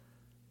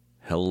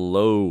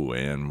Hello,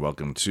 and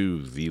welcome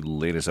to the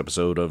latest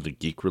episode of the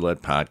Geek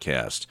Roulette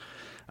Podcast.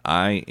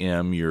 I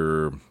am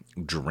your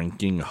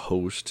drinking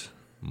host,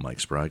 Mike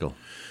Sprigal.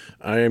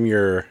 I am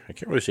your, I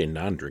can't really say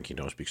non-drinking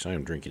host because I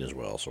am drinking as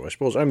well, so I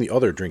suppose I'm the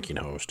other drinking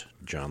host,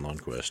 John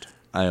Lundquist.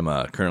 I am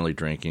currently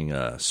drinking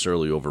a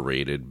Surly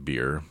Overrated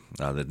beer.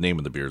 The name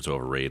of the beer is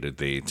overrated.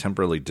 They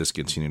temporarily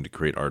discontinued to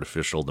create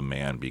artificial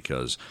demand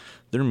because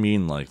they're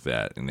mean like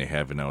that, and they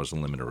have it now as a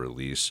limited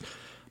release.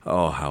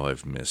 Oh, how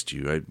I've missed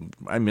you.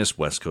 I miss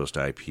West Coast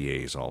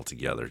IPAs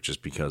altogether,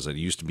 just because it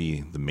used to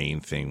be the main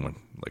thing when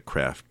like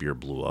craft beer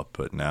blew up,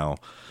 but now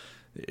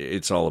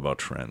it's all about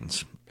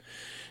trends.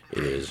 It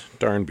is.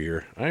 Darn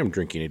beer. I am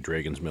drinking a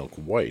Dragon's Milk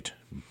White,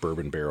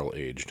 bourbon barrel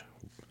aged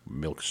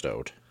milk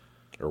stout.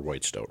 Or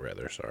white stout,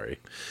 rather, sorry.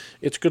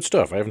 It's good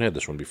stuff. I haven't had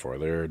this one before.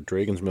 Their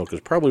Dragon's Milk is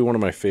probably one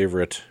of my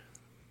favorite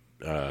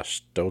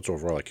stouts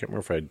overall. I can't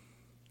remember if I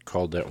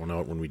called that one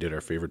out when we did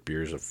our favorite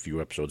beers a few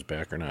episodes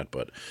back or not,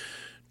 but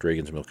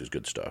Dragon's Milk is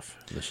good stuff.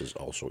 This is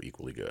also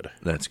equally good.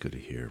 That's good to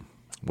hear.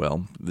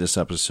 Well, this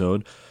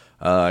episode,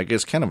 I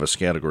guess kind of a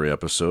category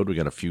episode. We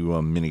got a few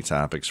mini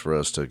topics for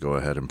us to go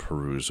ahead and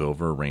peruse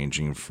over,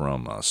 ranging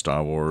from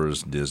Star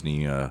Wars,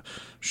 Disney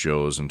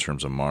shows in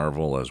terms of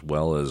Marvel, as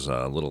well as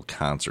a little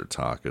concert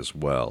talk as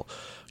well.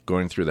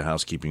 Going through the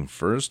housekeeping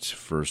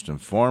first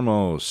and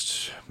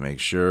foremost, make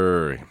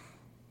sure,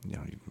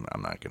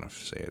 I'm not going to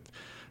say it.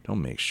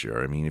 Don't make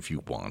sure. I mean, if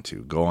you want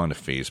to, go on to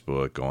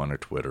Facebook, go on to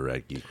Twitter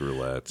at Geek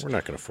Roulette. We're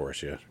not going to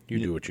force you. You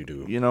do what you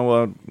do. You know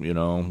what?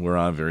 We're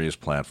on various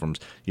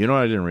platforms. You know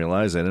what I didn't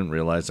realize? I didn't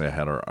realize I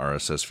had our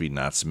RSS feed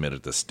not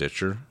submitted to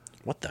Stitcher.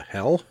 What the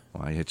hell?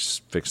 Well, I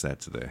just fixed that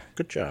today.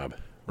 Good job.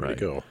 Way to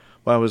go.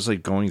 Well, I was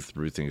like going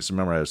through things.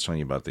 Remember I was telling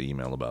you about the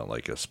email about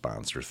like a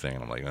sponsor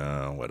thing. I'm like,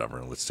 whatever,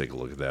 let's take a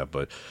look at that.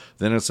 But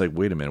then it's like,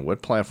 wait a minute,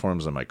 what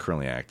platforms am I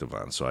currently active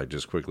on? So I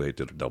just quickly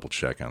did a double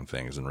check on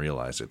things and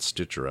realized it's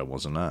Stitcher I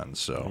wasn't on.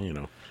 So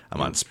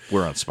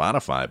we're on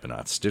Spotify, but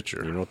not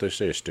Stitcher. You know what they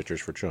say,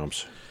 Stitcher's for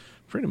chumps.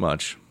 Pretty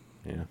much.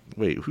 Yeah.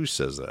 Wait, who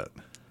says that?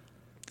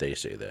 They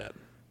say that.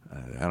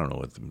 I don't know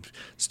what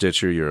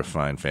Stitcher. You're a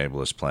fine,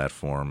 fabulous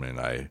platform,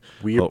 and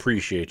we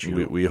appreciate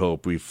you. We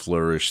hope we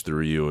flourish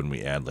through you, and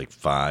we add like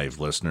 5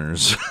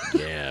 listeners.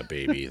 Yeah,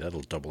 baby, that'll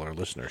double our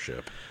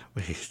listenership.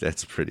 Wait,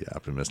 that's pretty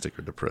optimistic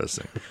or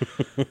depressing.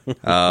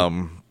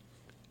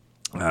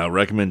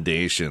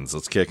 Recommendations.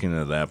 Let's kick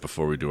into that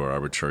before we do our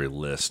arbitrary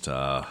list.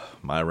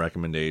 My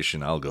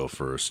recommendation. I'll go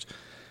first.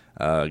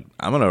 I'm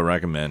going to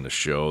recommend a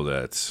show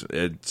that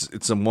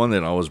it's the one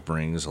that always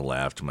brings a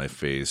laugh to my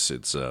face.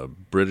 It's a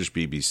British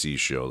BBC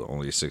show,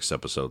 only 6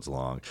 episodes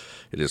long.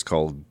 It is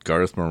called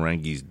Garth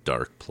Marenghi's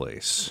Dark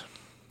Place.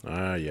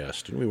 Ah,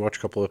 yes. Didn't we watch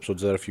a couple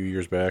episodes of that a few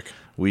years back?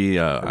 Maybe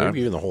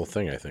even the whole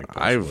thing, I think.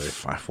 I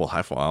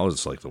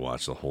always like to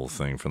watch the whole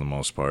thing for the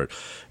most part.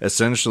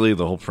 Essentially,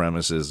 the whole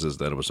premise is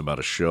that it was about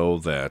a show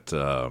that...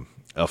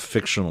 a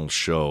fictional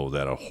show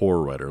that a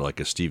horror writer, like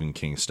a Stephen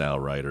King style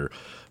writer,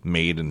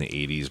 made in the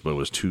 80s, but it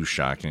was too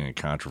shocking and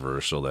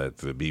controversial that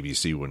the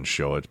BBC wouldn't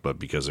show it. But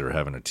because they were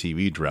having a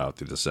TV drought,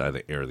 they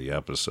decided to air the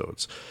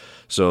episodes.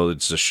 So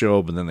it's a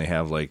show, but then they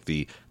have like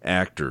the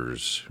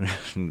actors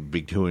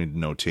doing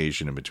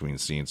notation in between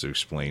scenes to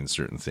explain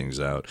certain things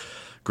out.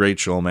 Great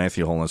show.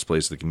 Matthew Holness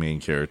plays the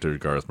main character,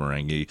 Garth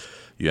Marenghi.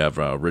 You have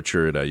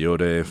Richard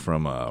Ayoade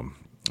from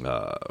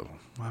the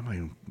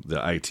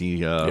IT.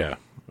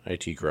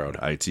 IT Crowd.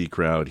 IT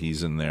Crowd,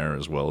 he's in there,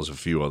 as well as a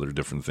few other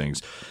different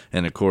things.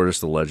 And, of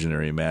course, the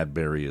legendary Matt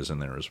Berry is in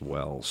there as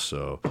well.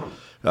 So,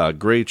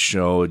 great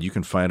show. You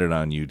can find it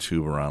on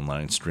YouTube or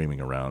online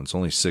streaming around. It's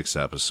only 6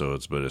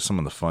 episodes, but it's some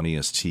of the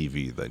funniest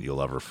TV that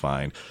you'll ever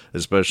find,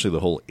 especially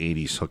the whole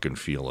 80s hook and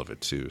feel of it,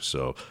 too.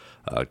 So,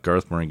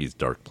 Garth Marenghi's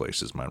Dark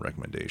Place is my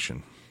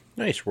recommendation.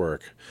 Nice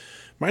work.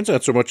 Mine's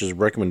not so much as a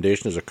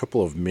recommendation as a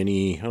couple of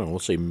mini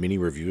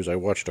reviews. I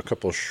watched a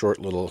couple of short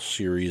little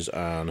series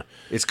on...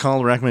 It's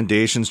called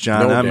recommendations,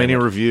 John, not mini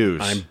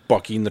reviews. I'm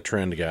bucking the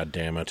trend,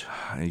 goddammit.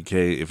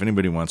 Okay, if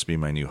anybody wants to be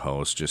my new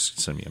host, just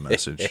send me a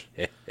message.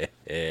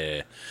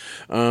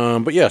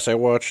 But yes, I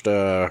watched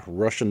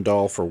Russian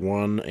Doll for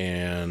one,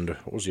 and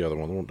what was the other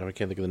one? I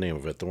can't think of the name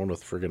of it. The one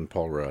with friggin'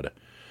 Paul Rudd.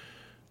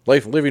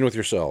 Living with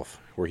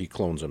Yourself, where he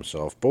clones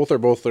himself.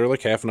 They're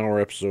like half-an-hour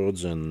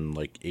episodes and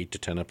like 8 to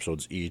 10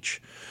 episodes each.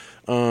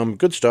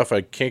 Good stuff. I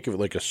can't give it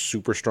like a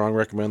super strong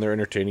recommend. They're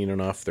entertaining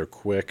enough. They're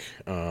quick.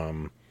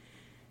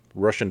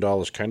 Russian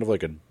Doll is kind of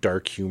like a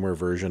dark humor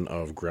version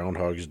of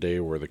Groundhog's Day,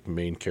 where the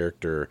main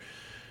character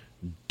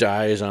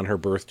dies on her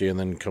birthday and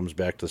then comes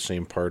back to the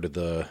same part of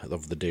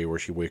the day where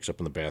she wakes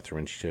up in the bathroom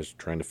and she's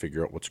trying to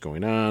figure out what's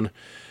going on.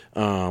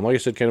 Like I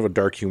said, kind of a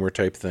dark humor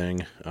type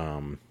thing.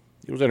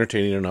 It was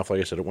entertaining enough. Like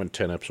I said, it went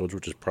 10 episodes,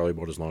 which is probably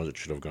about as long as it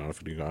should have gone.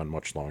 If it had gone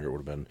much longer, it would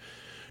have been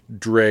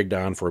dragged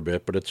on for a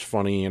bit. But it's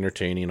funny,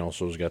 entertaining.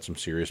 Also, it's got some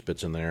serious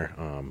bits in there.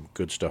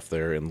 Good stuff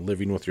there. And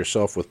Living with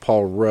Yourself with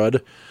Paul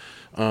Rudd.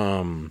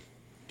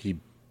 He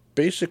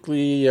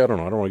basically, I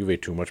don't want to give away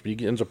too much, but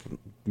he ends up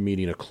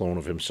meeting a clone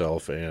of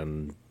himself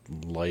and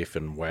life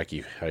and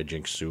wacky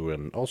hijinks too,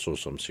 and also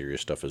some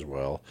serious stuff as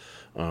well.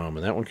 And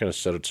that one kind of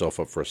set itself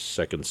up for a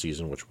second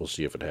season, which we'll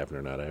see if it happened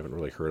or not. I haven't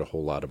really heard a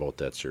whole lot about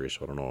that series,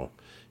 so I don't know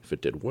if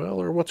it did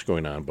well or what's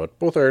going on. But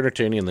both are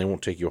entertaining, and they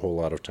won't take you a whole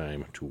lot of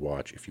time to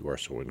watch if you are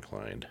so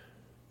inclined.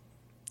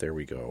 There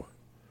we go.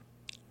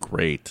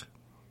 Great.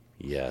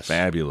 Yes.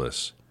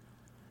 Fabulous.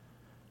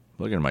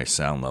 Looking at my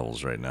sound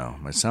levels right now.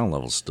 My sound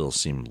levels still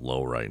seem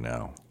low right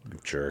now.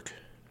 Jerk.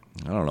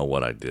 I don't know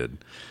what I did.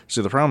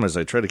 See, the problem is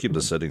I try to keep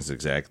the settings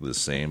exactly the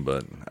same,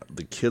 but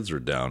the kids were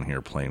down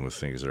here playing with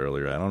things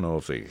earlier. I don't know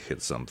if they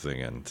hit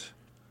something, and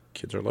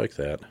Kids are like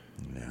that.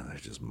 yeah, they're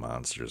just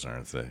monsters,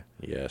 aren't they?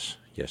 Yes.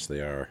 Yes, they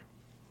are.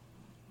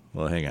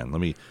 Well, hang on. Let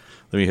me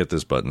hit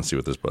this button and see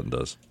what this button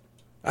does.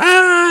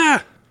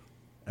 Ah!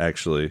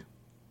 Actually,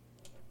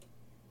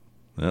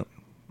 yep.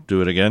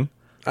 Do it again.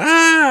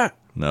 Ah!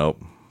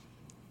 Nope.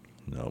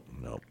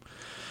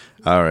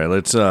 All right,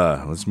 let's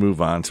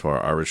move on to our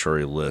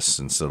arbitrary lists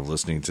instead of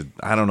listening to,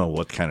 I don't know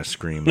what kind of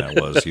scream that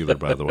was either,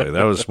 by the way.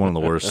 That was one of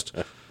the worst.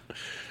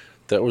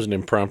 That was an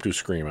impromptu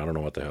scream. I don't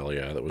know what the hell.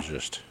 Yeah, that was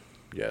just,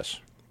 yes,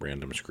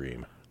 random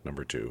scream.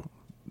 Number 2.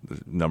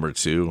 Number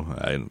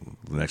 2,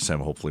 next time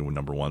hopefully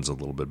number 1's a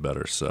little bit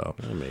better. So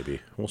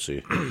Maybe. We'll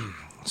see.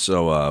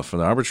 So for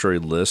the arbitrary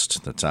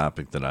list, the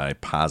topic that I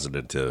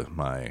posited to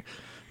my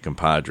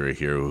compadre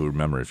here, who,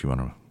 remember, if you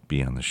want to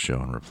be on the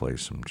show and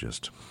replace him,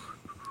 just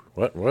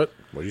What? What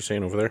are you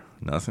saying over there?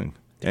 nothing.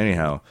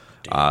 Anyhow,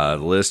 the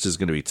list is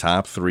going to be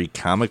top 3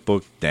 comic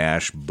book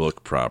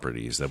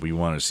properties that we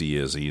want to see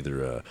as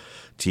either a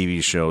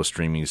TV show,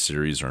 streaming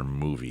series, or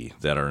movie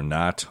that are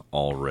not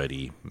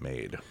already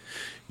made.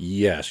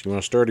 Yes. You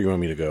want to start or you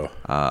want me to go?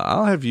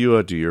 I'll have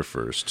you do your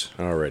first.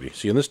 Alrighty.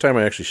 See, and this time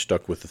I actually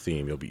stuck with the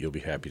theme. You'll be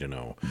happy to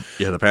know.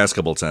 Yeah, the past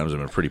couple of times I've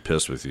been pretty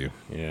pissed with you.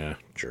 Yeah,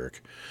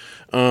 jerk.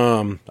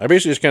 I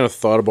basically just kind of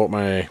thought about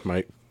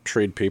my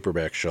trade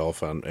paperback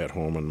shelf at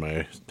home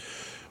and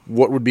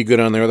what would be good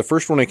on there. The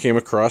first one I came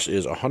across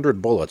is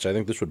 100 Bullets. I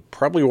think this would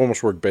probably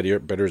almost work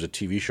better as a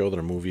TV show than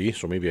a movie.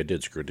 So maybe I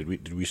did screw it.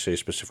 Did we say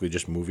specifically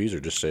just movies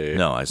or just say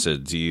No, I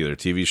said either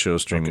TV show,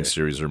 streaming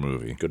series, or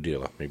movie. good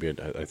deal? Maybe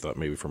I thought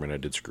maybe for a minute I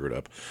did screw it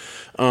up.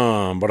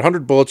 But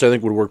 100 Bullets I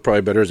think would work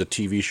probably better as a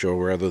TV show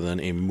rather than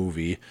a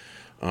movie.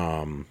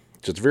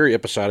 So it's very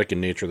episodic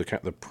in nature.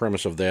 The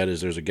premise of that is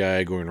there's a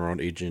guy going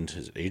around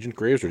Agent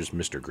Graves or just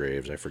Mr.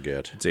 Graves, I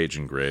forget. It's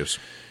Agent Graves.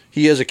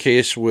 He has a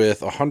case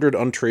with 100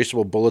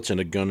 untraceable bullets and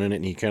a gun in it,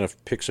 and he kind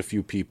of picks a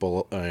few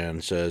people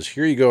and says,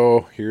 here you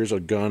go, here's a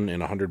gun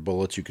and 100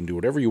 bullets. You can do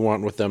whatever you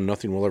want with them.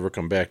 Nothing will ever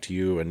come back to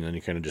you, and then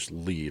he kind of just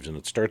leaves. And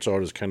it starts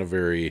out as kind of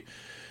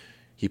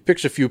he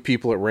picks a few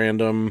people at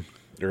random,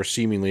 or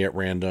seemingly at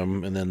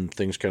random, and then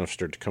things kind of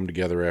start to come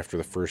together after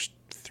the first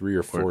 3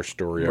 or 4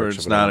 story Where arcs.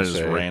 it's not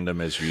as random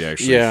as you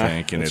actually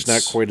think. And it's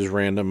not quite as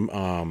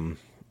random.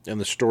 And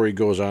the story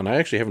goes on. I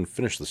actually haven't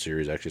finished the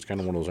series, actually. It's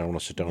kind of one of those I want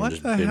to sit down and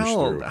just binge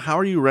through. How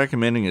are you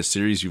recommending a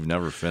series you've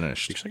never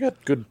finished? Because I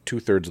got good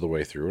 2/3 of the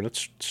way through, and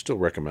it's still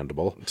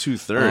recommendable.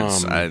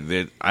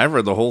 2/3. I've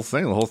read the whole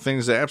thing. The whole thing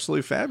is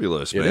absolutely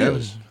fabulous, man. It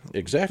is.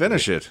 Exactly.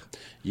 Finish it.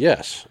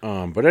 Yes.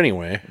 But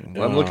anyway.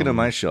 I'm looking at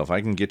my shelf.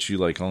 I can get you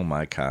like all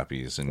my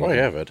copies. And Well, I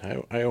have it.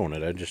 I own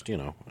it.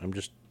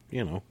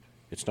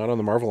 It's not on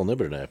the Marvel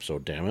Unlimited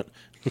episode, damn it.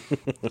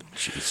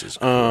 Jesus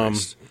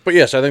Christ. But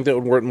yes, I think that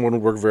would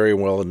work very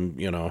well,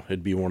 and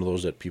it'd be one of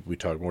those that people we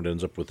talk about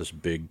ends up with this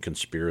big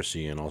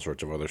conspiracy and all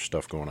sorts of other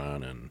stuff going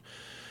on, and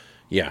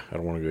yeah, I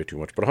don't want to go too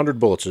much, but 100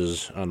 Bullets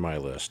is on my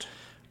list.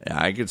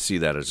 Yeah, I could see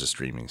that as a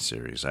streaming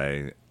series.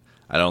 I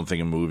don't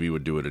think a movie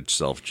would do it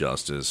itself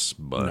justice,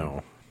 but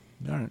No.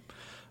 All right.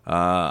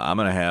 I'm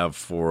gonna have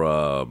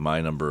for my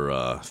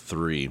number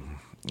 3,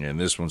 and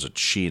this one's a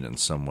cheat in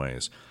some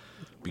ways.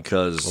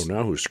 Because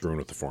now who's screwing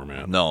with the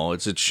format? No,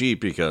 it's a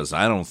cheat because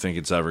I don't think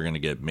it's ever going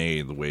to get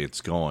made the way it's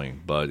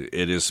going, but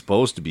it is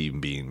supposed to be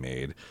being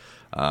made.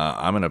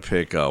 I'm going to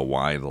pick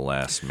Y: The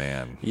Last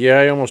Man. Yeah,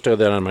 I almost had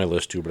that on my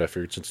list too, but I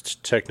figured since it's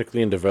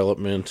technically in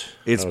development,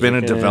 It's been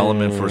in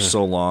development for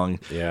so long.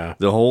 Yeah.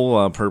 The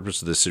whole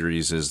purpose of the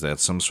series is that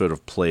some sort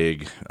of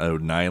plague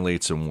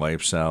annihilates and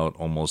wipes out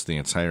almost the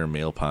entire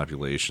male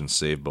population,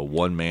 save but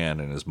one man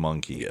and his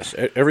monkey. Yes,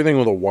 everything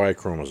with a Y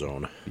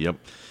chromosome. Yep.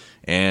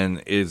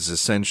 And it's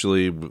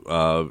essentially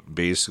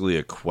basically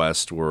a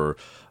quest where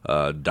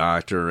a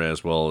doctor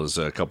as well as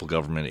a couple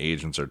government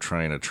agents are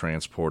trying to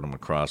transport him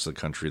across the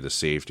country to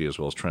safety, as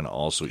well as trying to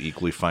also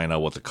equally find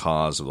out what the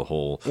cause of the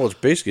whole... Well, it's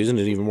basically, isn't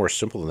it even more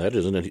simple than that?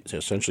 Isn't it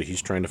essentially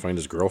he's trying to find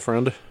his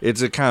girlfriend?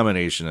 It's a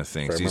combination of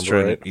things. He's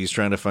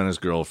trying to find his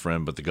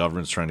girlfriend, but the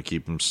government's trying to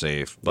keep him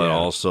safe. But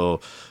also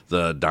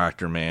the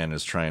doctor man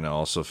is trying to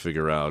also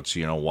figure out,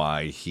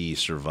 why he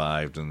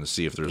survived and to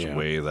see if there's a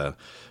way to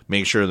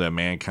make sure that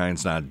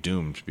mankind's not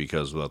doomed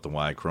because without the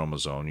Y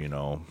chromosome,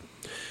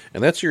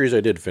 And that series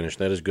I did finish.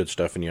 That is good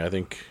stuff. And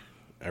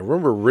I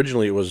remember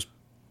originally it was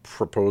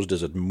proposed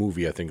as a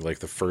movie, I think, like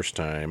the first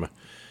time.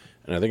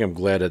 And I think I'm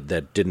glad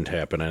that didn't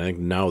happen. I think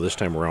now this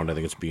time around, I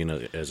think it's being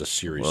as a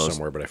series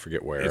somewhere, but I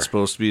forget where. It's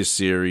supposed to be a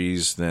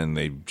series. Then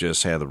they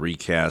just had to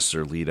recast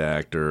their lead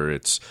actor.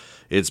 It's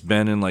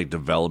been in like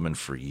development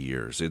for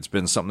years. It's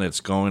been something that's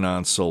going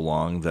on so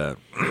long that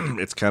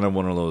it's kind of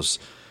one of those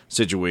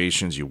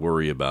situations you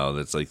worry about.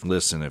 It's like,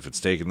 listen, if it's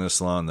taking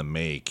this long to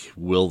make,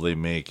 will they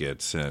make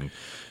it? And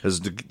I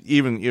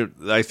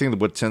think that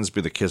what tends to be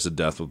the kiss of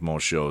death with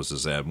most shows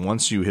is that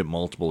once you hit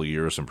multiple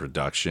years in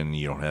production,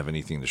 you don't have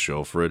anything to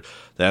show for it.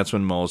 That's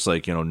when most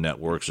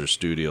networks or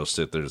studios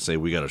sit there and say,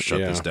 we got to shut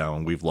this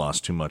down. We've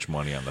lost too much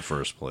money on the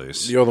first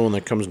place. The other one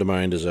that comes to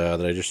mind is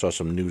that I just saw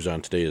some news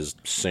on today is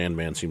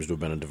Sandman seems to have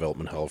been in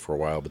development hell for a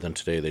while, but then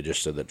today they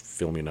just said that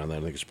filming on that,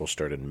 I think it's supposed to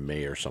start in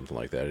May or something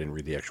like that. I didn't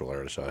read the actual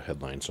article. I saw a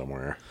headline somewhere.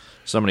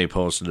 Somebody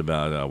posted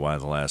about Y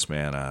the Last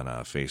Man on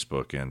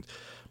Facebook, and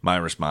my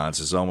response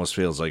is almost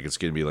feels like it's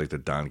going to be like the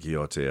Don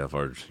Quixote of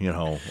our,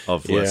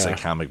 let's say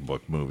comic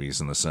book movies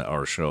in the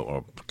or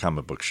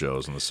comic book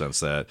shows, in the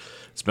sense that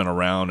it's been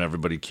around,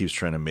 everybody keeps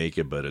trying to make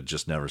it, but it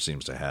just never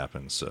seems to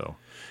happen. So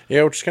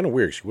yeah, which is kind of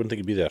weird, because you wouldn't think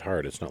it'd be that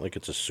hard. It's not like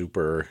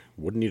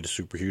wouldn't need a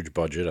super huge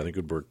budget. I think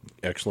it would work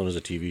excellent as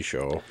a TV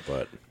show,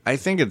 but I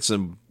think it's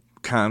a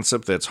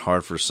concept that's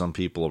hard for some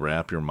people to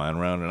wrap your mind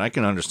around, and I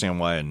can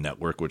understand why a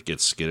network would get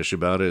skittish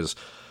about it. Is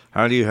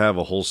how do you have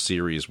a whole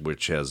series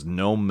which has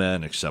no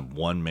men except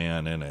one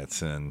man in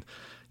it, and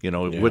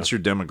what's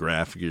your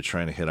demographic you're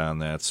trying to hit on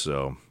that?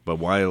 So, but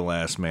Y the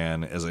Last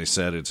Man, as I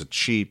said, it's a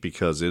cheat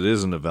because it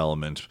is in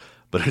development,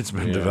 but it's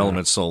been in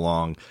development so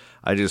long.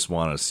 I just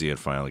want to see it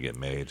finally get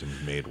made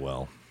and made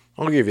well.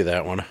 I'll give you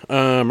that one.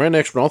 My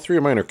next one, all three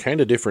of mine are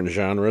kind of different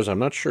genres. I'm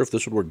not sure if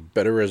this would work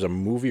better as a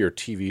movie or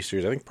TV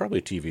series. I think probably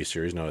a TV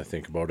series now that I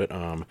think about it.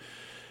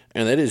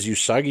 And that is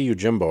Usagi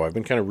Yojimbo. I've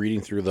been kind of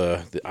reading through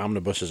the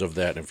omnibuses of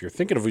that. And if you're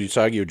thinking of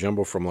Usagi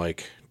Yojimbo from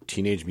like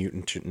Teenage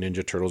Mutant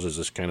Ninja Turtles as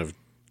this kind of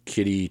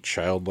kiddie,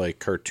 childlike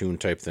cartoon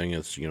type thing,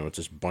 it's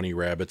this bunny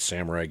rabbit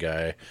samurai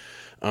guy.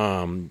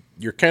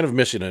 You're kind of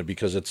missing it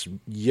because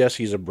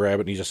he's a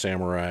rabbit and he's a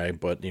samurai,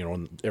 but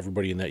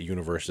everybody in that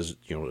universe is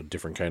a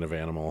different kind of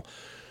animal.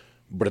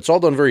 But it's all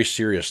done very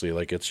seriously.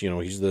 Like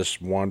he's this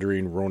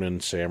wandering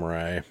Ronin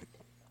samurai.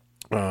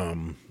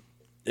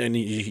 And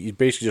he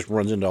basically just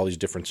runs into all these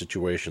different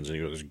situations, and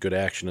there's good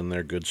action in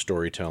there, good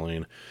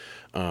storytelling,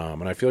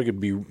 and I feel like it'd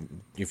be,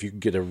 if you could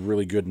get a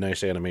really good,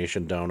 nice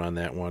animation down on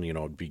that one,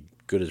 it'd be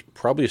good as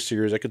probably a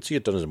series. I could see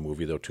it done as a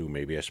movie though too,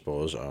 maybe, I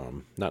suppose.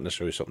 Not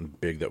necessarily something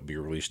big that would be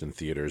released in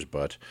theaters,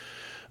 but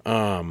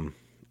I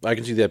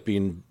can see that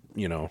being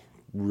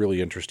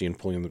really interesting,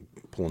 pulling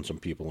some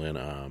people in.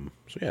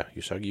 So yeah,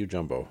 Usagi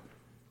Yojimbo.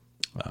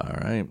 All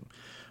right.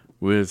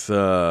 With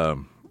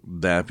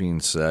that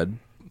being said,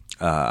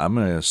 I'm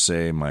going to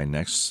say my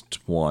next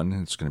one,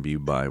 it's going to be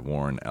by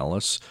Warren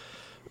Ellis.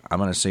 I'm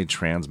going to say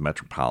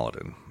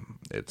Transmetropolitan.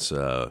 It's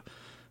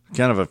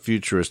kind of a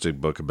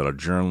futuristic book about a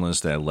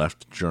journalist that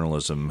left the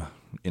journalism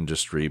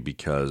industry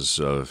because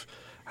of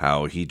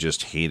how he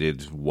just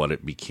hated what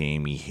it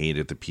became. He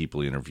hated the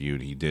people he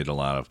interviewed. He did a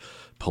lot of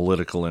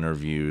political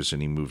interviews,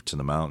 and he moved to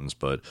the mountains.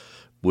 But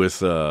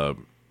with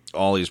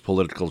all these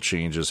political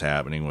changes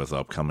happening with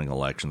upcoming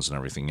elections and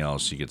everything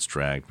else, he gets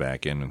dragged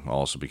back in,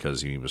 also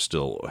because he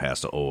still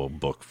has to owe a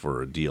book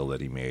for a deal that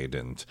he made.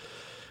 And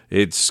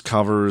it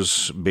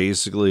covers,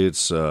 basically,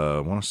 I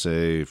want to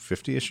say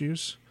 50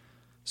 issues?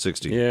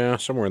 60. Yeah,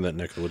 somewhere in that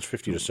neck of the woods,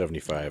 50 to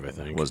 75, I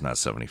think. It was not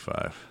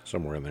 75.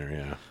 Somewhere in there,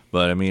 yeah.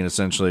 But, I mean,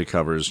 essentially it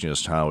covers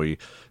just how he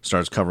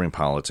starts covering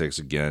politics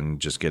again,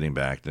 just getting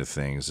back to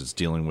things. It's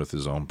dealing with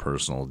his own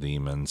personal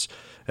demons,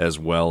 as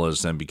well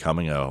as then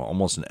becoming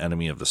almost an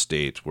enemy of the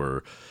state,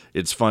 where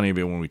it's funny,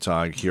 but when we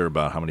hear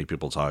about how many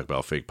people talk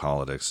about fake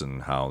politics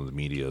and how the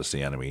media is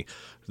the enemy,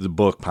 the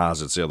book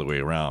posits the other way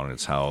around.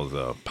 It's how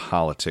the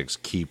politics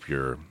keep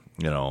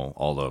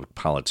all the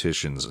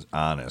politicians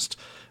honest,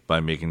 by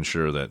making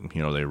sure that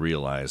they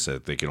realize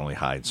that they can only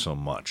hide so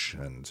much.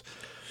 And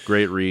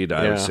great read.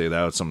 I would say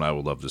that was something I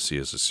would love to see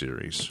as a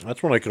series.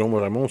 That's one I'm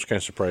almost kind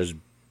of surprised,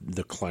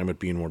 the climate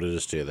being what it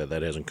is today,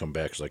 that hasn't come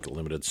back as like a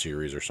limited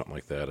series or something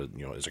like that.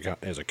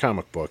 As a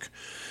comic book.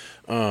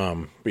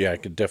 But yeah, I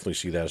could definitely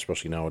see that,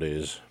 especially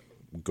nowadays,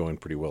 going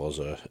pretty well as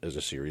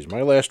a series.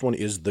 My last one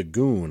is The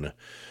Goon,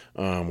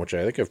 which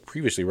I think I've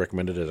previously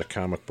recommended as a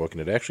comic book,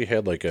 and it actually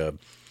had like a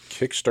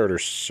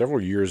Kickstarter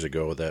several years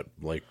ago that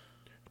like,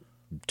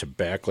 to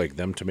back like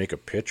them to make a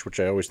pitch, which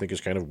I always think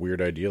is kind of a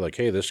weird idea. Like,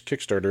 hey, this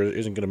Kickstarter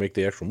isn't going to make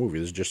the actual movie.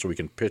 This is just so we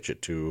can pitch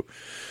it to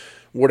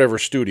whatever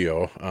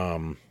studio,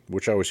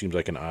 which always seems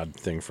like an odd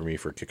thing for me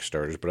for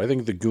Kickstarters. But I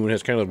think The Goon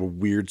has kind of a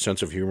weird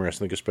sense of humor. I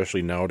think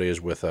especially nowadays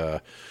with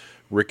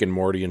Rick and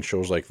Morty and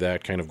shows like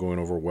that kind of going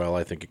over well,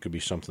 I think it could be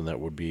something that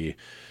would be,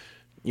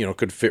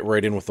 could fit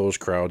right in with those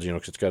crowds,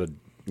 because it's got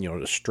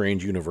a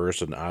strange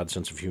universe, an odd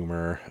sense of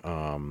humor.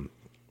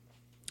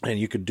 And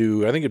you could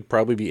I think it'd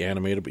probably be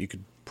animated, but you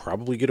could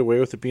probably get away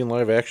with it being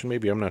live action.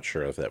 Maybe, I'm not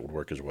sure if that would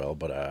work as well.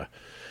 But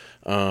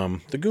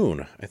The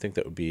Goon, I think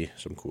that would be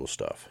some cool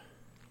stuff.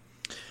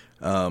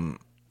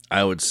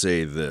 I would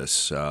say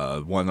this.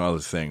 One other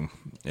thing.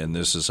 and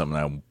this is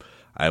something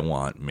I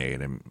want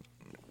made.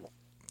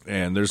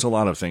 And there's a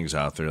lot of things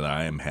out there that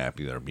I am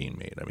happy that are being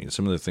made. I mean,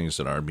 some of the things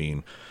that are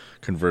being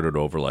converted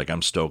over, like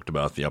I'm stoked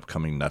about the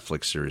upcoming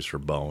Netflix series for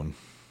Bone.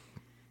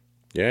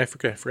 Yeah, I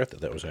forgot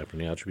that was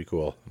happening. Yeah, that should be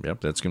cool.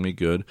 Yep, that's going to be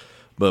good.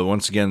 But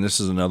once again, this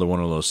is another one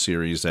of those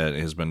series that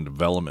has been in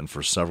development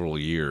for several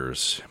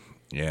years,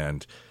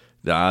 and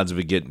the odds of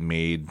it getting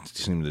made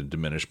seem to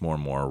diminish more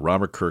and more.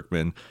 Robert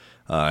Kirkman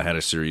had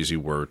a series he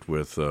worked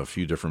with a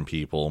few different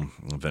people.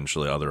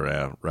 Eventually,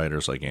 other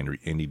writers like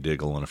Andy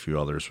Diggle and a few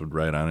others would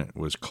write on it. It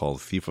was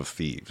called Thief of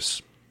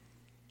Thieves.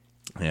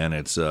 And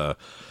it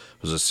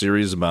was a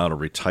series about a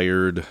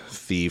retired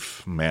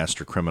thief,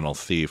 master criminal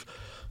thief,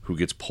 who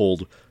gets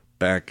pulled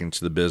back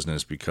into the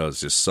business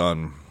because his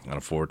son,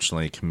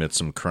 unfortunately, commits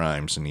some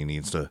crimes, and he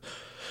needs to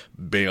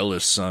bail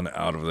his son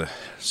out of the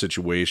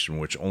situation,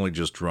 which only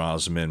just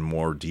draws him in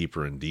more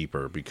deeper and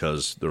deeper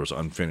because there was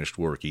unfinished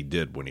work he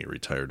did when he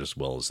retired as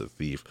well as a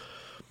thief.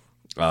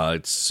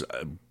 It's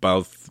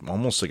about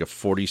almost like a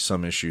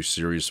 40-some issue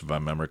series, if I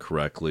remember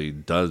correctly.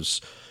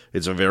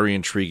 It's a very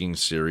intriguing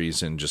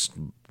series and just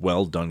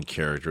well-done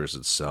characters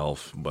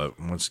itself. But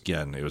once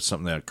again, it was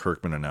something that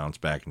Kirkman announced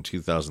back in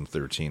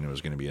 2013. It was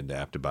going to be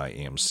adapted by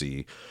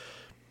AMC.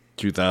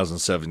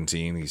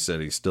 2017, he said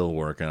he's still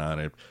working on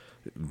it.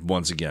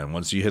 Once again,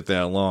 once you hit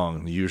that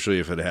long, usually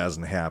if it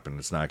hasn't happened,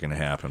 it's not going to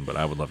happen. But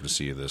I would love to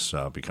see this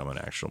become an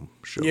actual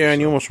show. Yeah, and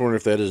you almost wonder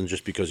if that isn't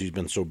just because he's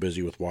been so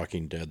busy with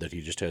Walking Dead that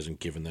he just hasn't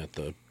given that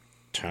the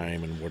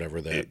time and whatever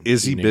that.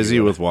 Is he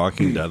busy with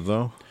Walking Dead,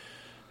 though?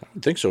 I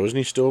would think so. Isn't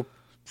he still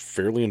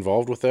fairly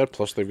involved with that?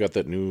 Plus, they've got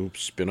that new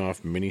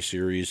spin-off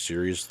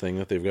series thing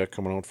that they've got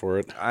coming out for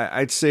it.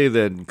 I'd say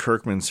that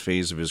Kirkman's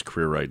phase of his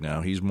career right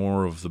now, he's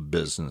more of the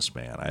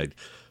businessman.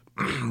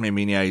 I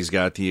mean, yeah, he's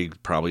got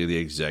probably the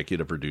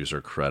executive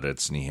producer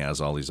credits, and he has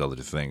all these other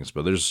things.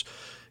 But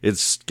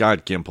it's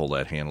Scott Gimple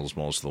that handles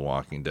most of the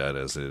Walking Dead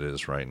as it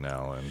is right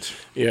now. And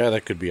yeah,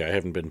 that could be. I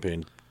haven't been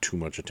paying too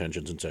much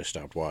attention since I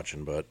stopped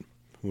watching, but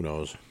who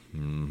knows?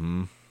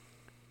 Mm-hmm.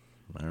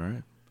 All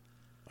right.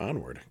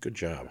 Onward. Good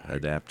job.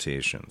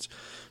 Adaptations.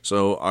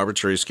 So,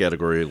 arbitrary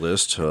category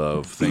list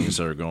of things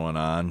that are going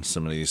on.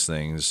 Some of these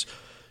things,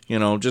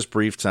 just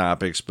brief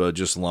topics, but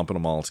just lumping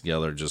them all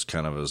together just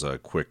kind of as a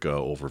quick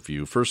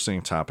overview. First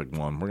thing, topic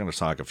one, we're going to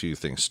talk a few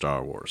things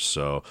Star Wars.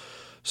 So,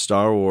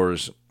 Star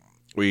Wars,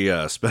 we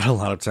spent a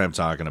lot of time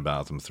talking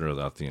about them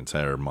throughout the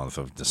entire month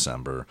of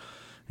December.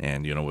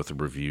 And, with the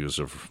reviews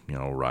of,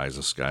 Rise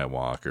of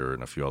Skywalker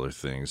and a few other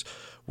things.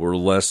 We're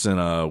less than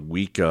a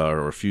week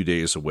or a few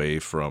days away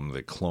from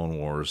the Clone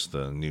Wars,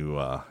 the new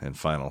and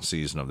final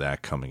season of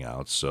that coming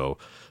out. So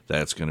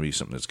that's going to be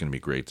something that's going to be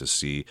great to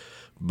see.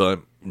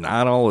 But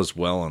not all is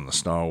well in the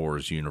Star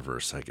Wars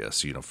universe, I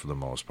guess, for the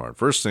most part.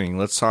 First thing,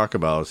 let's talk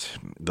about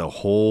the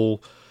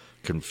whole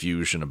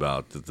confusion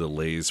about the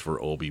delays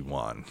for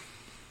Obi-Wan.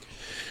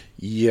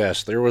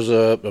 Yes, there was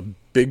a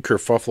big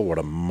kerfuffle,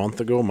 a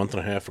month and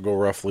a half ago,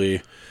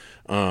 roughly,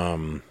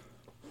 that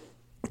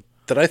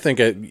I think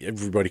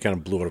everybody kind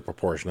of blew out of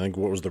proportion. I think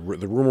what was the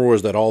rumor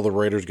was that all the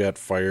writers got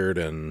fired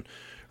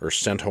or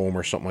sent home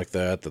or something like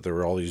that, that there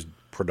were all these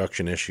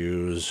production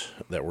issues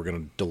that were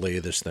going to delay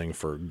this thing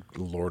for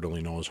Lord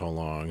only knows how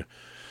long.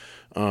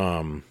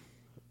 And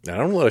I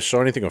don't know that I saw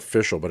anything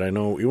official, but I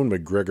know Ewan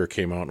McGregor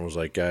came out and was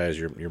like, guys,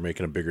 you're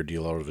making a bigger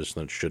deal out of this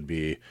than it should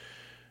be.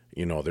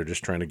 They're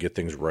just trying to get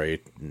things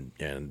right,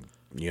 and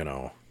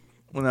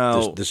well,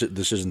 now, this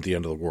isn't the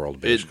end of the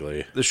world,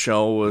 basically. The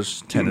show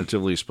was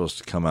tentatively supposed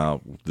to come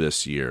out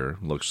this year.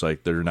 Looks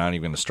like they're not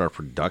even going to start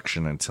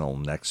production until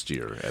next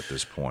year at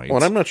this point. Well,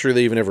 and I'm not sure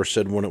they even ever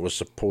said when it was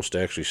supposed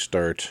to actually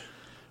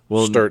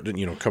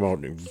come out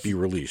and be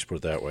released, put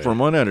it that way. From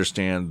what I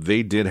understand,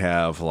 they did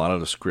have a lot of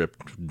the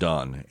script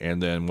done,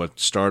 and then what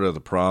started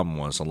the problem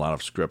was a lot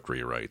of script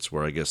rewrites,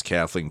 where I guess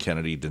Kathleen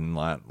Kennedy did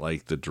not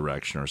like the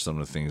direction or some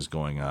of the things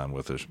going on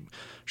with the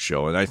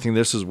show, and I think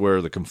this is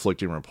where the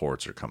conflicting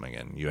reports are coming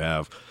in. You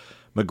have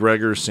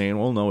McGregor saying,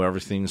 well, no,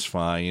 everything's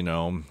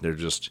fine, they're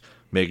just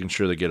making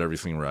sure they get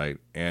everything right,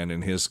 and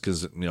in his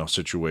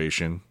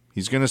situation,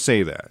 he's going to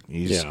say that.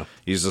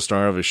 He's the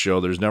star of a show.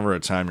 There's never a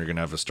time you're going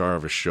to have a star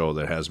of a show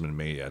that hasn't been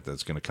made yet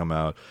that's going to come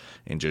out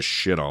and just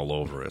shit all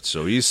over it.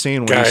 So he's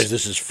saying guys,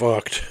 this is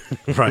fucked.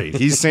 Right.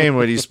 He's saying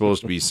what he's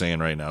supposed to be saying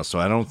right now. So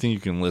I don't think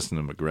you can listen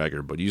to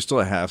McGregor, but you still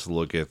have to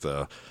look at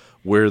the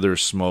where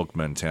there's smoke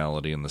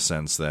mentality in the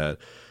sense that,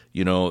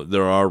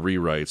 there are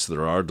rewrites,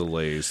 there are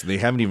delays. They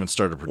haven't even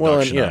started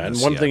production. Well, and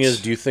one thing is,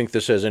 do you think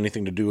this has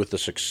anything to do with the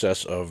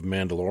success of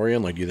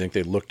Mandalorian? Like, do you think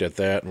they looked at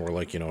that and were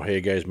like,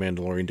 hey guys,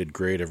 Mandalorian did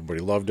great,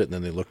 everybody loved it, and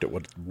then they looked at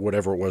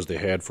whatever it was they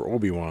had for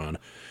Obi-Wan,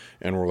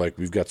 and were like,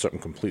 we've got something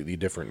completely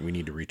different, we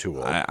need to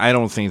retool. I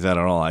don't think that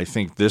at all. I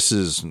think this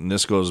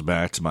goes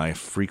back to my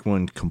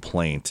frequent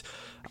complaint.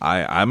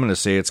 I'm going to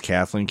say it's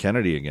Kathleen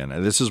Kennedy again.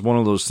 And this is one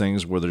of those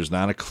things where there's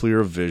not a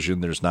clear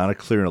vision, there's not a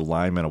clear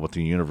alignment of what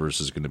the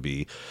universe is going to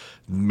be.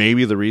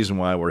 Maybe the reason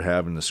why we're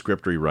having the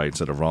script rewrites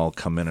that have all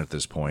come in at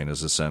this point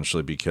is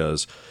essentially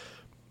because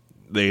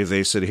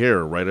they said,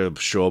 here, write a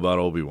show about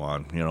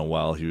Obi-Wan,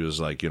 while he was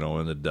like,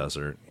 in the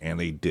desert, and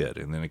they did.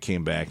 And then it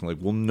came back and like,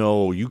 well,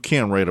 no, you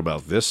can't write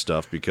about this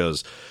stuff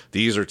because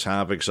these are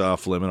topics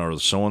off limit, or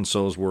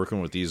so-and-so is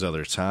working with these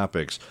other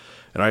topics.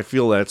 And I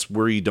feel that's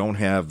where you don't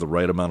have the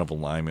right amount of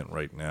alignment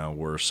right now,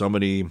 where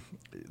somebody,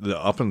 the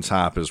up and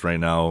top is right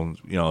now,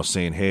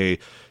 saying, hey,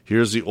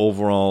 here's the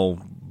overall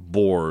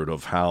board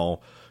of how,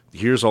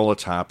 here's all the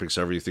topics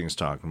everything's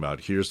talking about.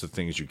 Here's the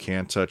things you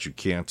can't touch,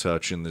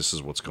 and this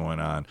is what's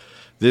going on.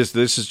 This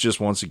is just,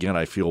 once again,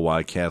 I feel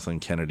why Kathleen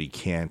Kennedy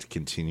can't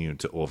continue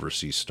to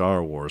oversee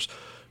Star Wars,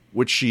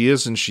 which she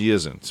is and she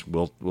isn't.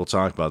 We'll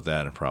talk about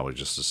that in probably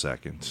just a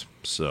second.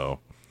 So,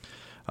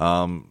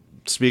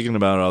 speaking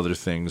about other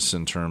things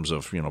in terms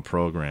of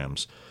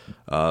programs,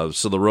 so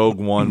the Rogue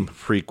One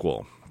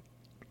prequel.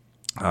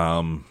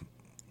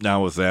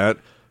 Now with that,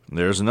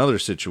 there's another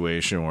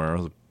situation where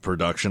the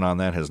production on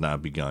that has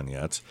not begun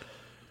yet.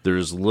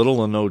 There's little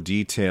or no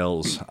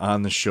details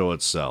on the show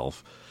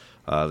itself.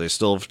 They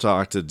still have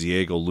talked to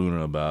Diego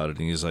Luna about it,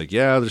 and he's like,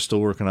 yeah, they're still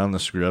working on the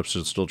scripts,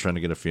 so still trying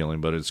to get a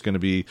feeling, but it's going to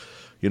be,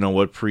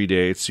 what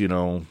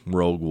predates,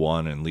 Rogue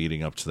One and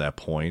leading up to that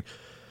point.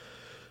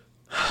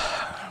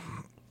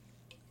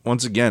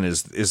 Once again,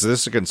 is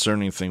this a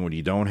concerning thing when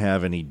you don't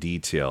have any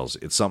details?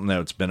 It's something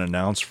that's been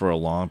announced for a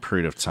long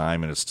period of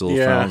time, and it still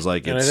sounds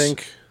like it's... And I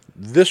think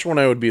this one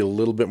I would be a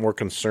little bit more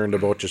concerned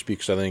about, just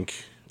because I think,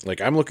 like,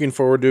 I'm looking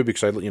forward to it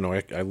because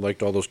I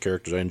liked all those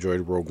characters. I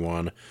enjoyed Rogue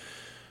One.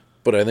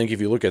 But I think if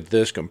you look at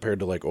this compared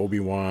to, like,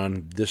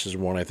 Obi-Wan, this is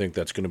one I think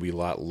that's going to be a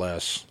lot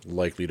less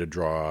likely to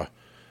draw,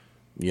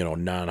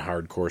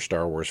 non-hardcore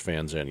Star Wars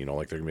fans in.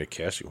 Like, they're going to be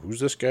casting, who's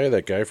this guy?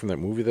 That guy from that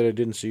movie that I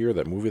didn't see, or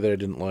that movie that I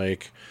didn't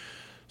like?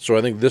 So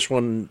I think this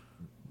one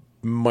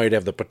might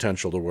have the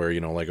potential to where,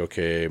 like,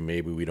 okay,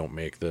 maybe we don't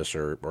make this,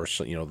 or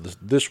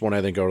this one,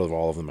 I think, out of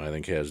all of them, I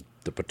think has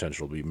the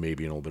potential to be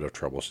maybe in a little bit of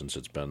trouble, since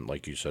it's been,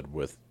 like you said,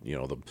 with,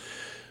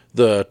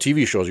 the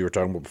TV shows you were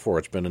talking about before,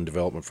 it's been in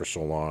development for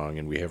so long,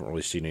 and we haven't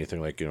really seen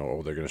anything like, they're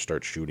going to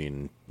start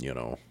shooting,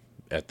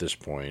 at this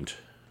point.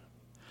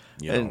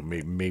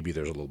 Maybe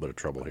there's a little bit of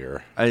trouble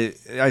here.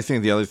 I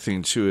think the other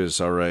thing, too,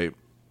 is, all right,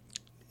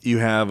 you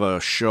have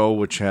a show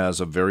which has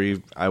a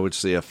very, I would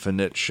say, a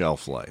finite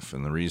shelf life.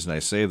 And the reason I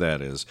say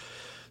that is,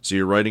 so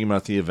you're writing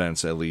about the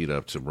events that lead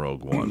up to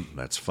Rogue One.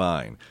 That's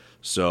fine.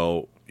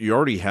 So you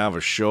already have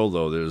a show,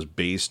 though, that is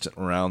based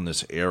around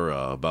this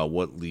era about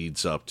what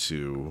leads up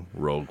to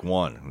Rogue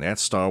One. And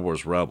that's Star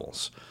Wars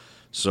Rebels.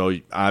 So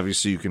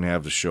obviously you can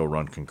have the show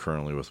run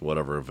concurrently with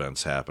whatever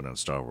events happen in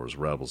Star Wars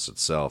Rebels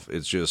itself.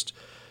 It's just...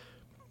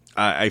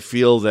 I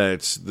feel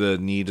that the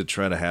need to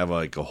try to have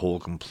like a whole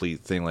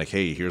complete thing, like,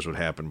 hey, here's what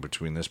happened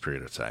between this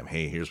period of time.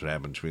 Hey, here's what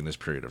happened between this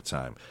period of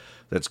time.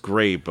 That's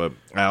great, but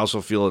I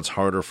also feel it's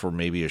harder for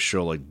maybe a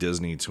show like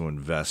Disney to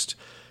invest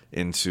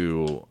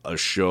into a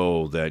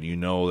show that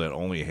that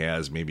only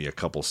has maybe a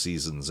couple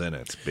seasons in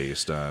it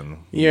based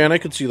on... Yeah, and I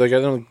could see, like,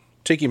 I don't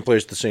taking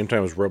place at the same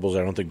time as Rebels,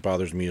 I don't think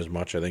bothers me as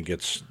much. I think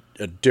it's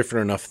a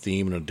different enough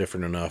theme and a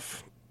different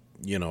enough,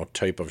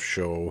 type of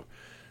show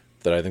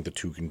that I think the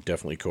two can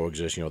definitely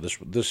coexist.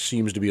 This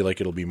seems to be like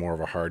it'll be more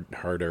of a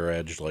harder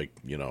edge, like,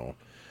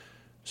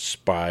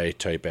 spy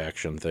type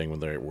action thing,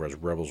 whereas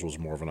Rebels was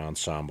more of an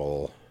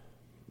ensemble,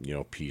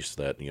 piece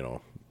that,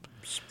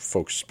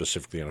 focused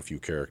specifically on a few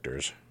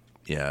characters.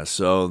 Yeah,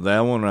 so that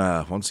one,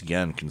 once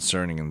again,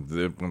 concerning,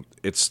 and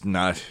it's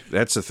not,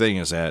 that's the thing,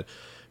 is that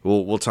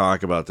we'll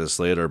talk about this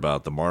later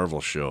about the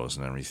Marvel shows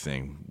and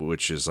everything,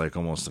 which is like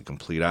almost the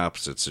complete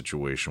opposite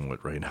situation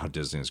what right now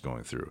Disney is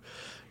going through.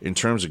 In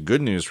terms of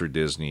good news for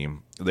Disney,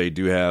 they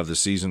do have the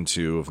season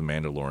 2 of The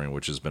Mandalorian,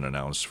 which has been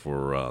announced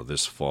for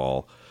this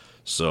fall.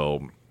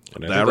 So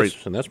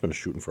that's been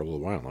shooting for a little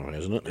while now,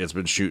 hasn't it? It's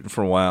been shooting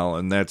for a while,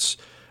 and this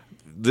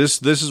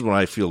is what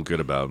I feel good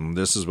about, and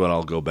this is what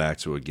I'll go back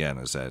to again,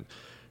 is that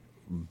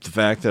the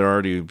fact that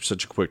already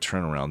such a quick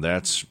turnaround,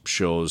 that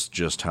shows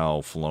just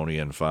how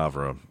Filoni and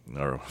Favreau.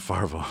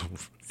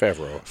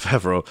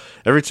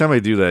 Every time I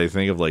do that, I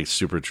think of like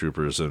Super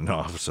Troopers and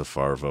Office of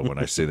Farva when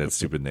I say that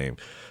stupid name.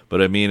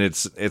 But I mean,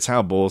 it's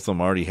how both of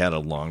them already had a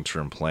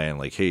long-term plan.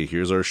 Like, hey,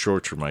 here's our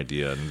short-term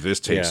idea, and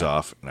this takes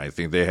off. And I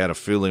think they had a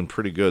feeling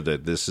pretty good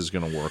that this is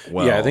going to work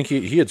well. Yeah, I think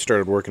he had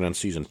started working on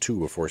season 2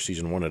 before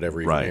season 1 had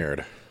ever even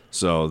aired.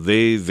 So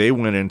they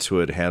went into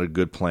it, had a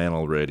good plan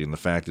already, and the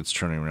fact it's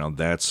turning around,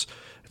 it's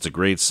a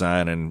great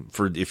sign. And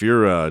if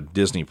you're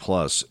Disney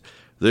Plus,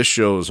 this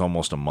show is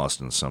almost a must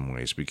in some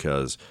ways,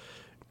 because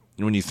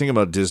when you think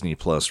about Disney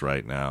Plus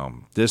right now,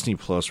 Disney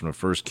Plus, when it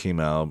first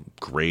came out,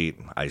 great.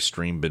 I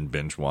streamed and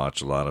binge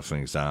watched a lot of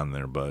things on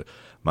there, but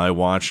my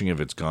watching of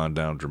it's gone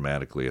down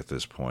dramatically at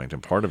this point.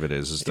 And part of it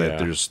is that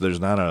there's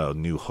not a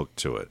new hook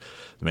to it.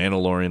 The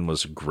Mandalorian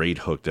was a great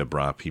hook that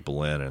brought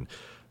people in, and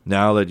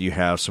now that you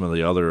have some of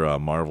the other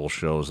Marvel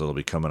shows that'll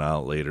be coming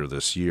out later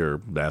this year,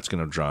 that's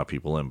going to draw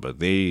people in. But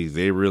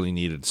they really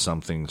needed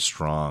something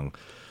strong.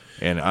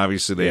 And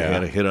obviously they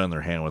had a hit on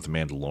their hand with The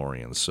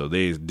Mandalorian. So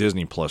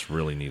Disney Plus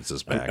really needs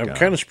this back. I'm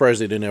kind of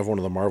surprised they didn't have one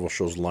of the Marvel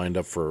shows lined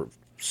up for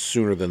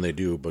sooner than they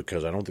do,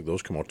 because I don't think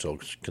those come out till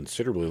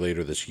considerably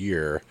later this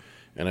year.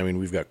 And I mean,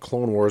 we've got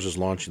Clone Wars is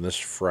launching this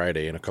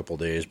Friday in a couple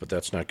days, but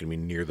that's not going to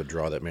be near the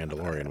draw that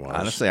Mandalorian was.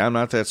 Honestly, I'm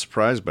not that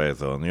surprised by it,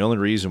 though. And the only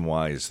reason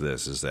why is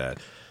that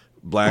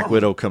Black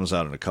Widow comes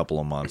out in a couple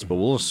of months, but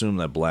we'll assume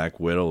that Black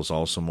Widow is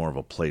also more of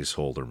a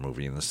placeholder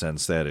movie in the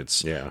sense that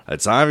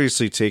it's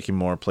obviously taking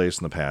more place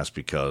in the past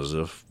because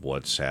of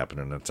what's happened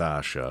to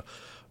Natasha.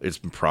 It's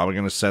probably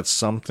going to set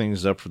some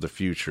things up for the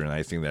future, and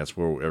I think that's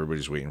where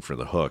everybody's waiting for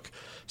the hook.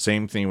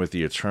 Same thing with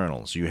the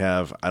Eternals.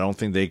 I don't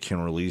think they can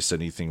release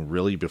anything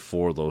really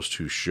before those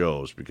two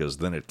shows, because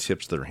then it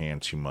tips their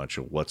hand too much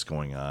of what's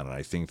going on, and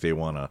I think they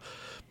want to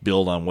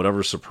build on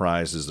whatever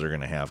surprises they're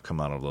going to have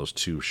come out of those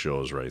two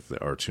shows right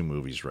there, or two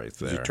movies right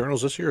there. Is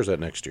Eternals this year or is that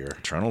next year?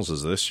 Eternals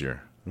is this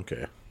year.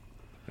 Okay.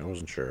 I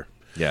wasn't sure.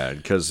 Yeah,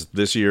 because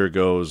this year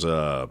goes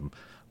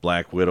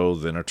Black Widow,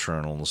 then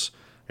Eternals.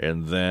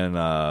 And then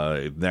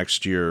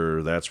next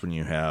year, that's when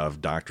you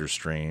have Doctor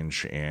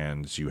Strange,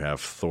 and you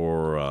have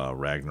Thor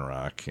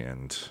Ragnarok,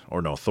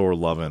 Thor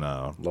Love and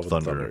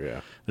Thunder.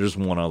 Yeah. There's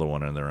one other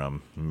one in there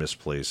I'm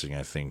misplacing,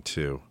 I think,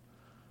 too.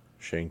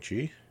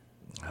 Shang-Chi?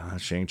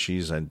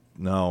 Shang-Chi's,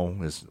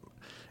 is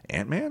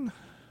Ant-Man?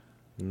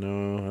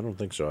 No, I don't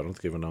think so. I don't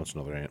think they've announced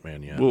another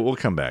Ant-Man yet. We'll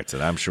come back to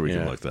that. I'm sure we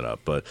can look that up.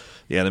 But,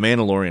 yeah, The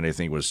Mandalorian, I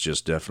think, was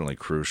just definitely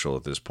crucial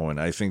at this point.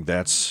 I think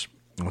that's,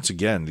 once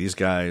again, these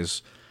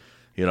guys...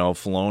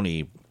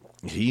 Filoni,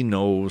 he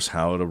knows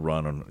how to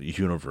run a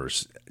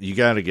universe. You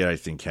got to get, I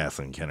think,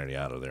 Kathleen Kennedy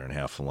out of there and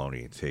have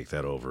Filoni take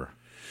that over.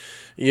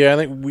 Yeah, I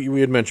think we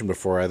had mentioned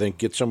before, I think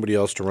get somebody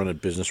else to run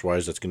it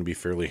business-wise that's going to be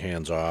fairly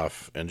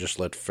hands-off, and just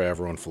let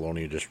Favreau and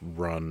Filoni just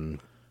run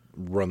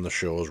the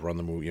shows, run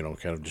the movie,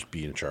 kind of just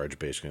be in charge,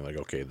 basically. Like,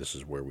 okay, this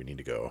is where we need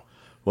to go.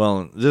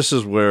 Well, this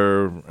is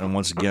where, and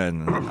once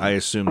again, I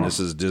assume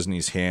this is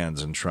Disney's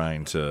hands in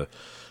trying to...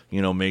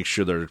 make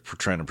sure they're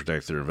trying to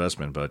protect their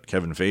investment. But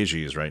Kevin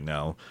Feige is right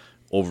now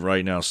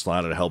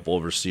slotted to help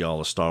oversee all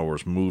the Star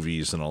Wars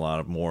movies and a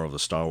lot more of the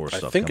Star Wars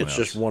stuff. I think it's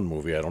just one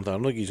movie. I don't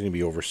think he's going to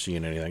be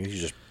overseeing anything.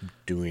 He's just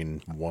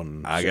doing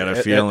one. I got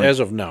a feeling as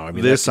of now.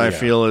 I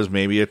feel is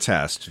maybe a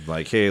test.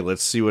 Like, hey,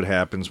 let's see what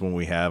happens when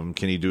we have him.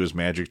 Can he do his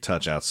magic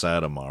touch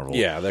outside of Marvel?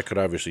 Yeah, that could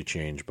obviously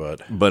change, but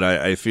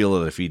I feel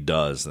that if he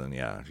does, then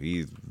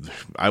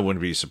I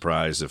wouldn't be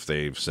surprised if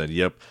they've said,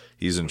 "Yep,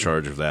 he's in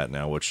charge of that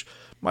now," which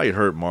might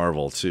hurt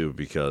Marvel, too,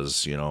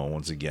 because,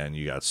 once again,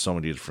 you got so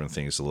many different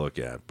things to look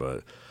at.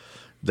 But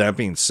that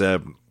being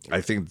said,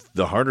 I think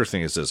the harder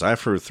thing is this.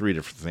 I've heard three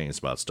different things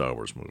about Star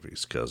Wars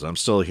movies, because I'm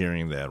still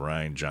hearing that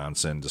Rian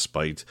Johnson,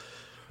 despite,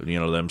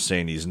 them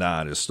saying he's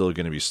not, is still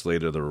going to be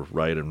slated to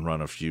write and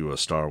run a few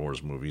Star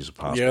Wars movies.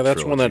 Yeah,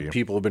 that's one that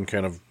people have been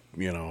kind of,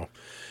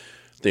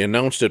 they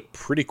announced it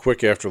pretty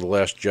quick after The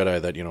Last Jedi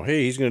that,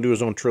 hey, he's going to do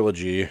his own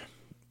trilogy.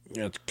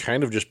 It's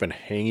kind of just been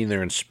hanging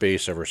there in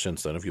space ever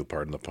since then, if you'll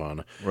pardon the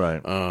pun.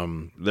 Right.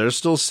 They're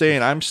still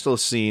saying, I'm still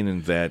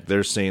seeing that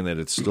they're saying that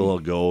it's still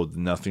a go.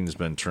 Nothing's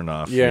been turned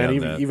off. Yeah,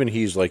 and even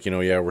he's like,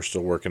 we're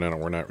still working on it.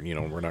 We're not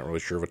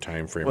really sure of a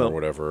time frame or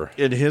whatever.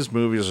 And his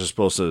movies are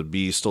supposed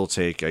to still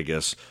take, I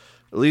guess,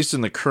 at least in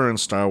the current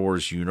Star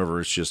Wars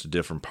universe, just a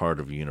different part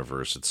of the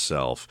universe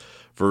itself.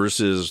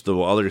 Versus the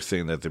other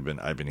thing that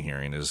I've been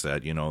hearing is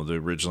that, they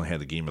originally had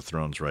the Game of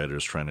Thrones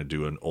writers trying to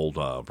do an old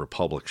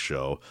Republic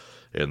show.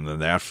 And then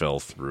that fell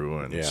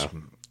through,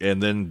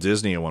 and then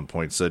Disney at one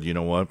point said, "You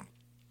know what?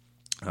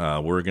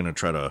 We're going to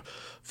try to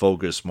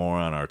focus more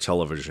on our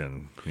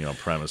television,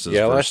 premises."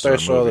 Yeah, last I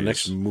saw, the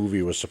next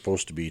movie was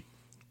supposed to be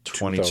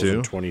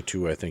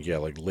 2022, I think. Yeah,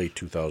 like late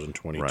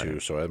 2022. Right.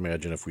 So I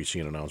imagine if we see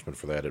an announcement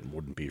for that, it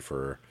wouldn't be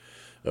for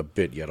a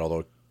bit yet.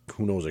 Although,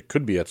 who knows? It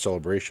could be at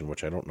Celebration,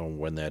 which I don't know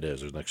when that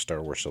is. The next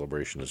Star Wars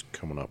Celebration is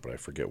coming up, but I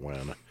forget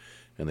when.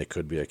 And they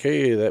could be like,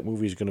 "Hey, that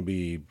movie's going to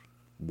be."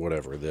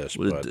 Whatever this,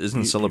 but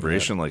isn't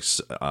Celebration like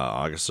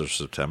August or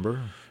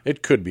September?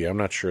 It could be. I'm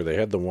not sure. They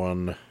had the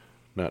one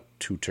not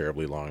too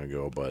terribly long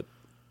ago, but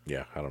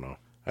yeah, I don't know.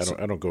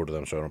 I don't go to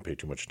them, so I don't pay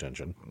too much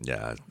attention.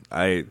 Yeah,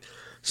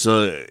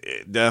 so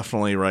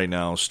definitely right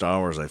now, Star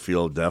Wars, I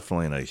feel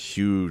definitely in a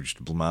huge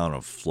amount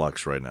of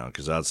flux right now,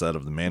 because outside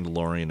of the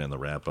Mandalorian and the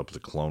wrap up of the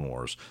Clone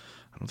Wars,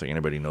 I don't think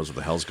anybody knows what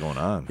the hell's going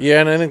on.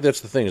 Yeah, and I think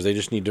that's the thing, is they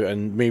just need to,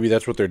 and maybe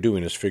that's what they're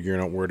doing, is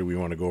figuring out where do we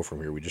want to go from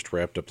here. We just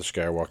wrapped up the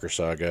Skywalker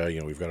saga,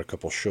 we've got a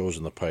couple shows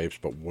in the pipes,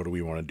 but what do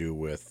we want to do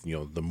with,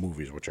 the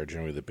movies, which are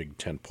generally the big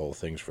tentpole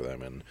things for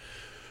them, and,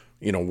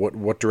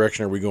 what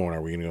direction are we going?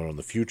 Are we going to go in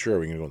the future? Are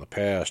we going to go in the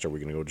past? Are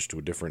we going to go just to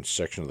a different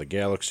section of the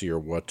galaxy, or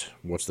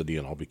what's the deal?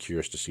 And I'll be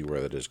curious to see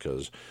where that is,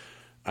 because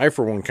I,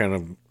 for one, kind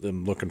of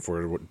am looking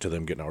forward to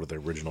them getting out of the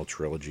original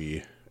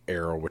trilogy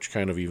era, which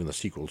kind of even the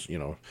sequels,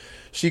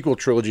 sequel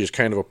trilogy is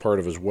kind of a part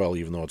of as well,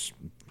 even though it's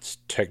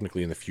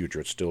technically in the future,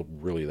 it's still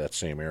really that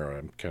same era.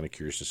 I'm kind of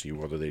curious to see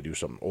whether they do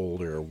something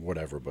older or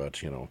whatever,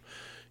 but,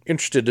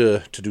 interested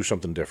to do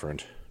something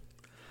different.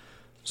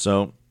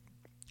 So,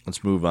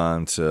 let's move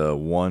on to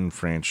one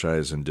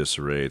franchise in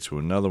disarray to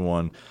another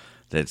one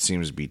that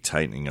seems to be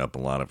tightening up a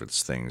lot of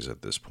its things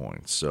at this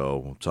point. So,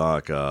 we'll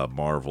talk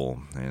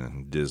Marvel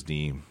and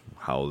Disney.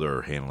 how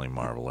they're handling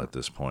Marvel at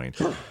this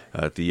point.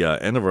 At the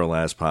end of our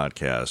last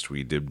podcast,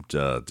 we did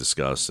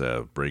discuss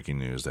breaking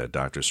news that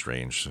Doctor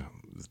Strange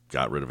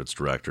got rid of its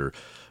director,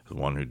 the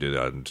one who did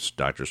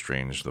Doctor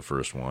Strange, the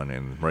first one,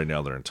 and right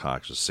now they're in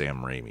talks with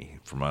Sam Raimi.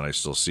 From what I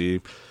still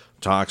see,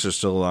 talks are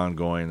still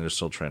ongoing. They're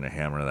still trying to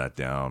hammer that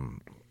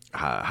down.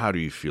 How do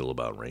you feel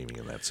about Raimi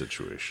in that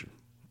situation?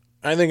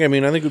 I think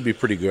it would be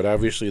pretty good.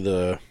 Obviously,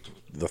 the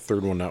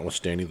third one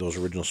notwithstanding, those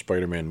original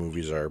Spider-Man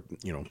movies are,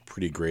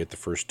 pretty great. The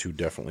first two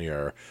definitely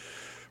are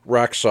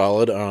rock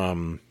solid.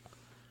 And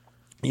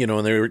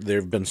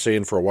they've been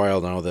saying for a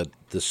while now that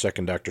the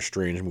second Doctor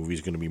Strange movie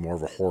is going to be more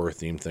of a horror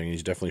themed thing.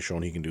 He's definitely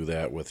shown he can do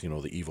that with,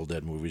 the Evil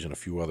Dead movies and a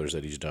few others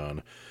that he's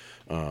done.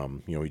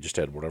 He just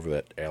had whatever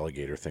that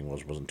alligator thing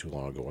wasn't too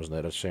long ago. Wasn't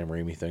that a Sam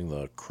Raimi thing?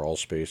 The Crawl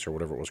Space or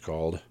whatever it was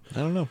called? I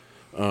don't know.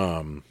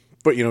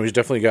 But he's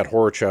definitely got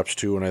horror chops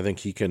too, and I think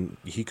he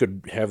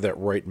could have that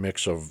right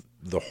mix of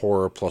the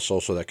horror plus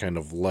also that kind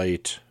of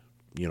light,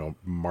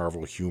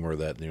 Marvel humor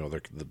that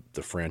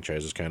the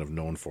franchise is kind of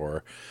known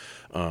for.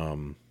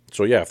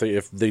 So yeah,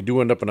 if they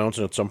do end up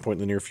announcing at some point in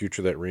the near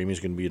future that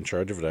Raimi's going to be in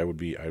charge of it,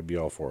 I'd be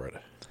all for it.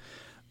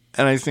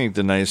 And I think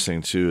the nice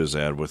thing too is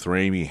that with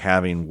Raimi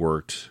having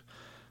worked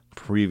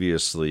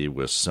previously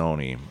with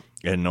Sony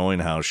and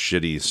knowing how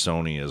shitty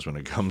Sony is when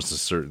it comes to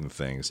certain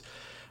things,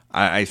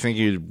 I think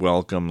you'd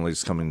welcome at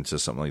least coming to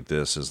something like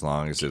this as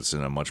long as it's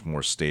in a much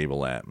more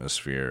stable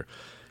atmosphere.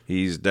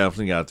 He's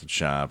definitely got the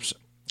chops.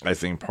 I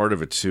think part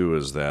of it too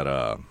is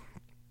that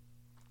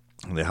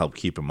they help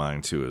keep in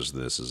mind too is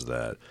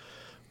that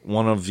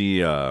one of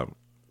the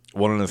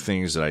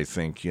things that I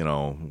think,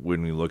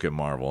 when we look at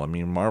Marvel,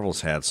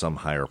 Marvel's had some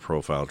higher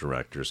profile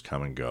directors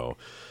come and go.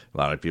 A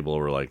lot of people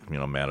were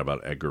mad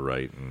about Edgar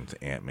Wright and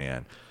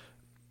Ant-Man.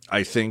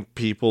 I think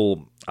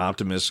people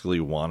optimistically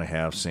want to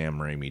have Sam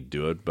Raimi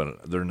do it,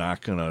 but they're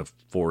not going to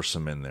force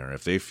him in there.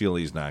 If they feel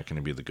he's not going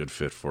to be the good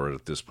fit for it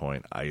at this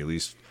point, I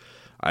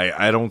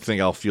don't think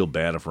I'll feel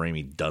bad if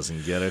Raimi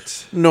doesn't get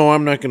it. No,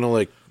 I'm not going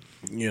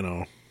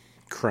to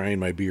cry in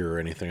my beer or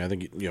anything. I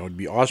think it'd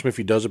be awesome if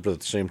he does it, but at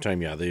the same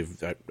time, yeah,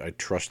 I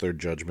trust their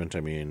judgment. I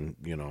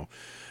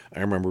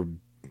remember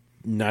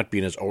not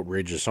being as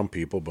outraged as some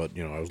people, but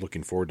I was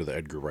looking forward to the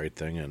Edgar Wright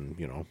thing, and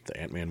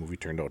the Ant-Man movie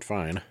turned out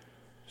fine.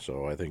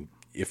 So I think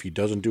if he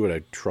doesn't do it,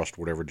 I trust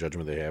whatever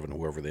judgment they have and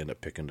whoever they end up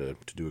picking to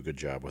do a good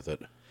job with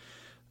it.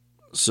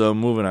 So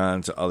moving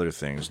on to other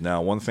things. Now,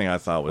 one thing I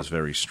thought was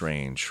very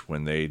strange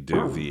when they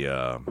did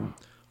the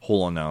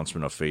whole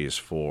announcement of Phase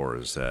 4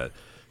 is that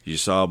you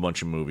saw a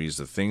bunch of movies,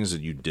 the things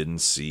that you didn't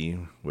see,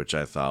 which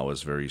I thought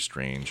was very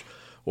strange,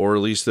 or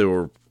at least they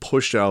were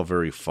pushed out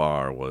very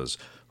far, was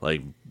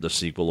like the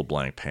sequel to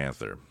Black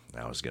Panther.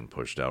 That was getting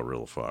pushed out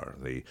real far.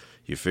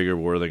 You figure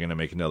where they're going to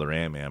make another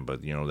Ant-Man,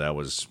 but that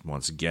was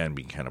once again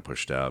being kind of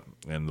pushed out.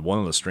 And one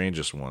of the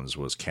strangest ones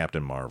was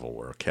Captain Marvel,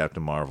 where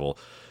Captain Marvel,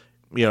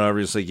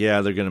 everybody's like,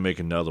 yeah, they're going to make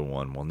another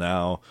one. Well,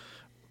 now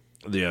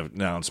the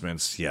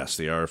announcements, yes,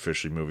 they are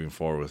officially moving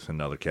forward with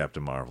another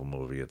Captain Marvel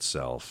movie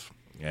itself,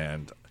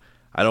 and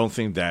I don't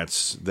think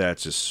that's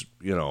just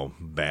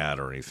bad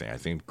or anything. I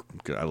think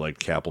I liked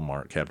Captain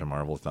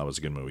Marvel. I thought it was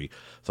a good movie.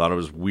 Thought it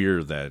was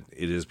weird that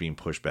it is being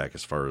pushed back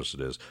as far as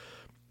it is.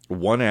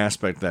 One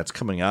aspect that's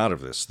coming out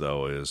of this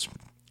though is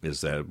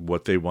that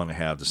what they want to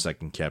have the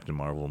second Captain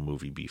Marvel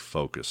movie be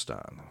focused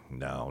on.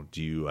 Now,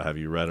 have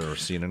you read or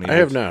seen any? I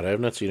have not. I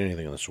have not seen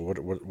anything on this. So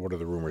what are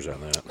the rumors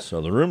on that?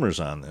 So the rumors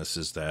on this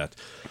is that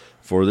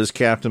for this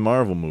Captain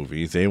Marvel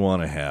movie, they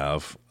want to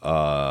have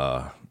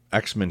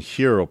X-Men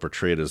hero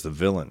portrayed as the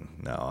villain.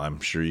 Now, I'm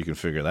sure you can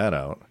figure that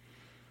out.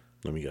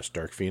 Let me guess,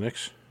 Dark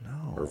Phoenix?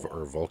 No.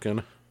 Or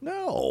Vulcan?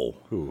 No.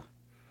 Who?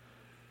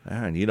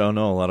 And you don't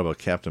know a lot about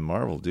Captain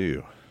Marvel, do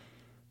you?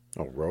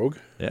 Oh, Rogue?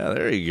 Yeah,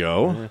 there you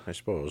go. I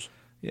suppose.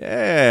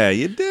 Yeah,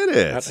 you did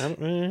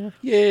it.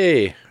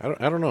 Yay.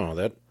 I don't know.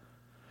 That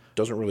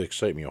doesn't really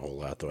excite me a whole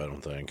lot, though, I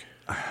don't think.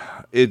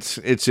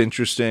 It's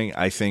interesting.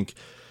 I think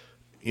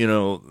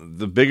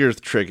the bigger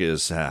trick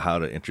is how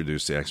to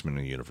introduce the X-Men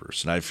in the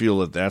universe. And I feel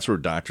that that's where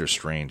Doctor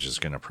Strange is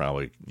going to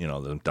probably,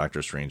 the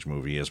Doctor Strange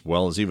movie, as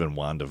well as even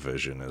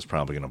WandaVision, is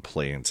probably going to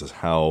play into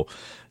how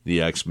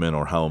the X-Men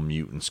or how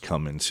mutants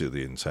come into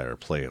the entire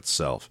play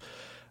itself.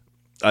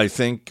 I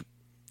think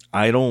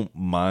I don't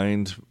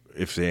mind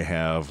if they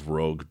have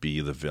Rogue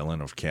be the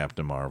villain of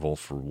Captain Marvel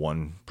for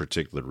one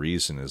particular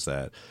reason, is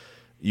that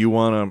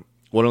one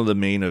of the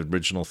main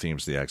original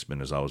themes of the X-Men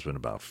has always been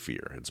about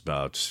fear. It's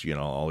about,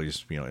 all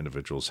these,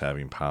 individuals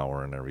having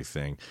power and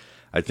everything.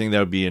 I think that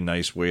would be a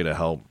nice way to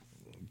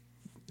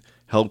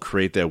help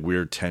create that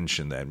weird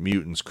tension that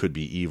mutants could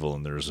be evil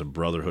and there's a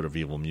brotherhood of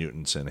evil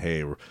mutants and,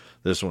 hey,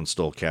 this one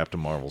stole Captain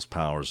Marvel's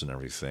powers and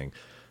everything.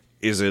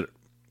 Is it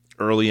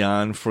early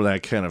on for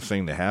that kind of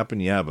thing to happen?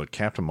 Yeah, but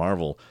Captain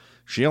Marvel,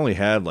 she only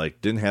had,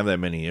 didn't have that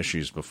many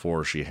issues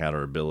before she had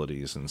her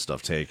abilities and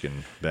stuff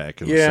taken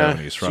back in the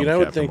 70s from Captain Marvel. I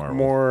would think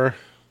more,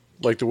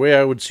 the way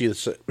I would see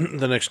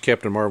the next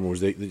Captain Marvel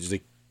was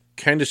they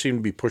kind of seem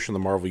to be pushing the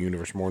Marvel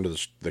Universe more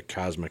into the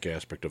cosmic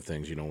aspect of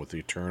things, with the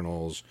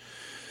Eternals,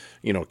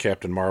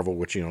 Captain Marvel,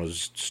 which,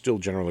 is still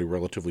generally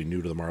relatively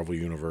new to the Marvel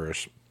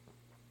Universe.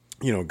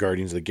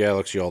 Guardians of the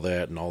Galaxy, all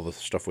that, and all the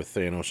stuff with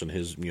Thanos and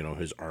his,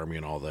 his army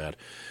and all that.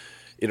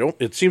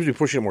 It seems to be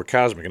pushing it more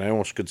cosmic, and I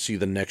almost could see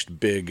the next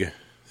big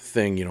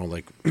thing,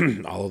 like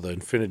all of the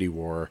Infinity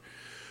War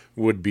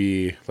would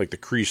be like the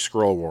Kree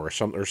Skrull War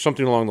or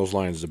something along those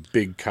lines, a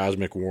big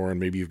cosmic war, and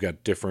maybe you've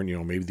got different,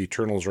 maybe the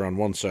Eternals are on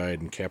one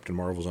side and Captain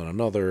Marvel's on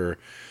another.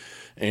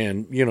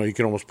 And, you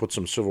can almost put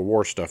some Civil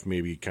War stuff,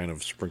 maybe kind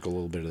of sprinkle a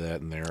little bit of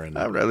that in there. And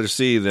I'd rather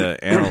see the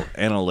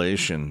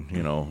Annihilation,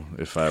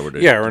 if I were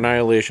to... Yeah, or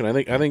Annihilation.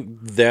 I think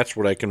that's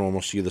what I can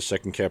almost see the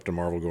second Captain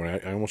Marvel going.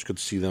 I almost could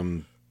see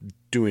them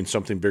doing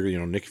something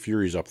bigger. Nick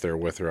Fury's up there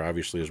with her,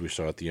 obviously, as we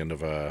saw at the end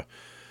of...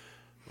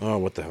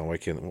 what the hell?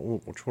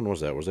 Which one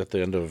was that? Was that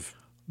the end of...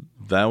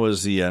 That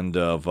was the end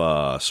of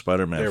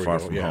Spider-Man Far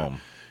From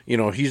Home.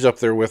 He's up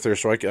there with her,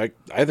 so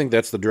I think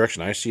that's the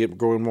direction I see it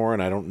going more,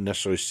 and I don't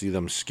necessarily see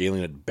them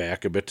scaling it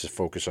back a bit to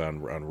focus on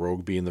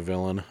Rogue being the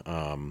villain.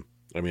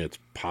 It's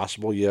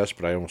possible, yes,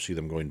 but I don't see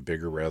them going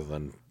bigger rather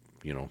than,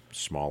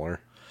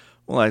 smaller.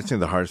 Well, I think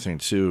the hard thing,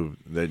 too,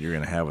 that you're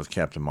going to have with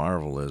Captain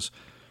Marvel is,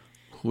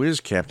 who is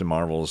Captain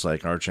Marvel's,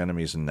 arch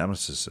enemies and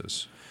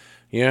nemesises?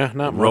 Yeah,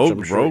 not Rogue.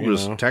 much. Rogue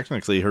was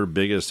technically her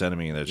biggest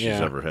enemy that she's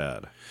ever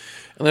had.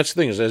 And that's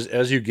the thing is,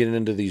 as you get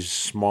into these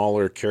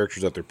smaller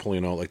characters that they're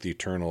pulling out, like the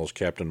Eternals,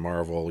 Captain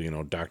Marvel,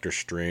 Doctor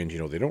Strange,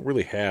 they don't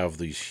really have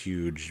these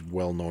huge,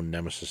 well-known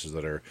nemesises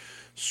that are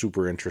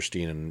super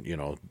interesting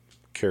and,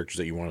 characters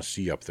that you want to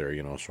see up there,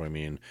 So,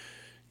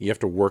 you have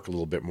to work a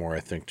little bit more,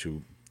 I think,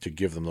 to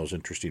give them those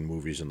interesting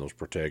movies and those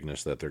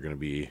protagonists that they're going to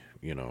be,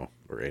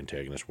 or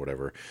antagonists,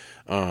 whatever.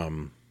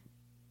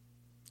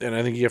 And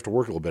I think you have to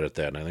work a little bit at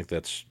that. And I think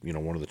that's,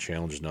 one of the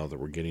challenges now that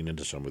we're getting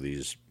into some of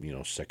these,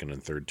 second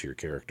and third tier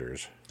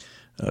characters.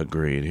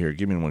 Agreed. Here,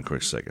 give me one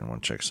quick second. I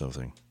want to check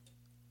something.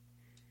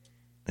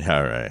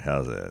 All right.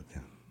 How's that?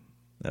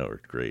 That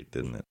worked great,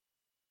 didn't it?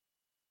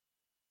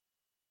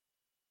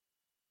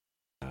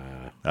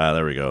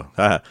 There we go.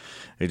 I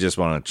just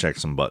want to check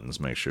some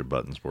buttons, make sure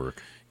buttons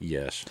work.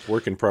 Yes.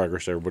 Work in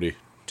progress, everybody.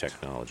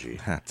 Technology.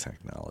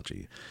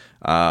 Technology.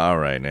 All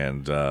right,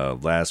 and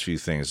last few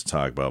things to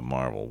talk about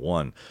Marvel.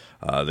 One,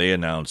 they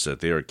announced that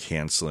they are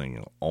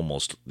canceling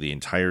almost the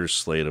entire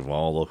slate of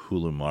all the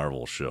Hulu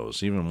Marvel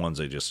shows, even ones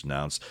they just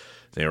announced.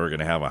 They were going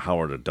to have a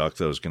Howard the Duck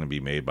that was going to be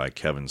made by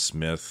Kevin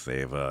Smith.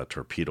 They've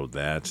torpedoed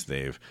that.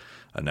 They've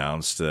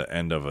announced the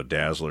end of a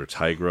Dazzler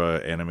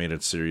Tigra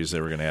animated series they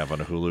were going to have on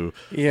Hulu.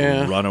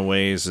 Yeah.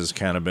 Runaways has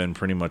kind of been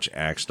pretty much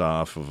axed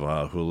off of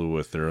Hulu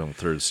with their own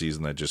third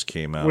season that just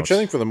came out. Which I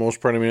think for the most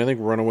part, I think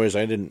Runaways,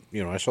 I didn't,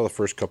 I saw the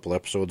first couple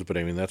episodes, but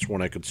that's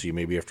one I could see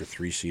maybe after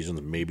 3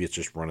 seasons, maybe it's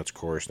just run its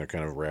course and they're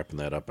kind of wrapping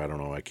that up. I don't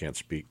know. I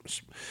can't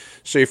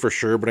say for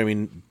sure, but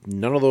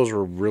none of those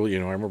were really, I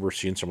remember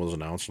seeing some of those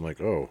announced and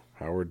like, oh,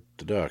 Howard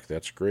the Duck,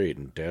 that's great.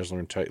 And Dazzler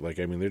and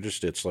Tigra, they're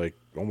just, it's like,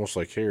 almost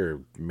like, here,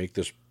 make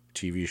this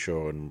TV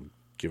show and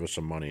give us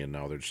some money, and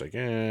now they're just like,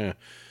 maybe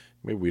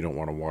we don't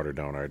want to water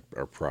down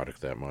our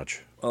product that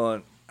much.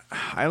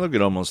 I look at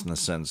it almost in the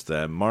sense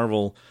that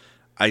Marvel,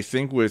 I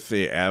think with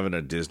the advent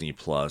of Disney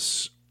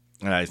Plus,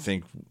 and I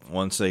think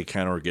once they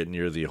kind of get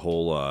near the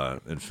whole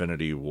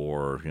Infinity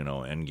War,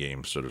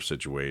 Endgame sort of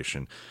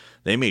situation,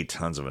 they made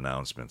tons of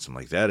announcements. I'm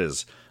like, that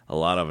is a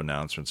lot of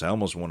announcements. I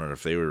almost wondered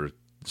if they were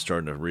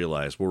starting to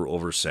realize we're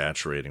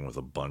oversaturating with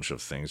a bunch of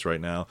things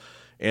right now.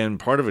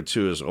 And part of it,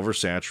 too, is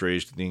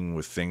oversaturating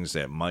with things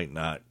that might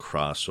not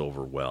cross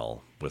over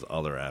well with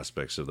other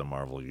aspects of the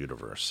Marvel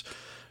Universe.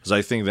 Because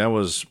I think that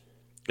was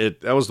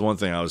the one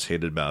thing I always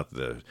hated about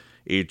the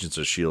Agents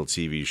of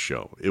S.H.I.E.L.D. TV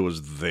show. It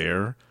was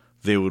there.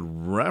 They would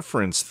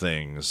reference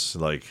things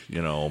like,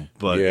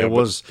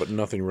 but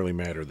nothing really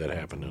mattered that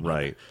happened.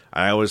 Right.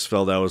 I always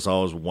felt that was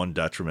always one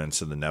detriment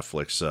to the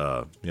Netflix,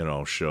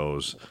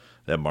 shows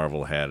that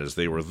Marvel had, is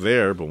they were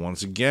there, but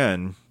once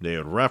again, they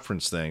would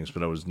reference things,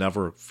 but I was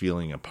never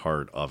feeling a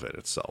part of it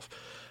itself.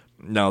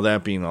 Now,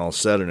 that being all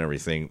said and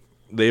everything,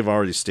 they've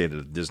already stated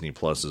that Disney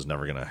Plus is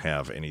never going to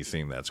have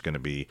anything that's going to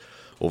be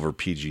over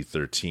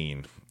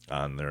PG-13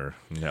 on their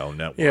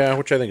network. Yeah,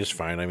 which I think is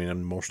fine.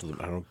 Most of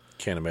them,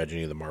 can't imagine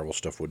any of the Marvel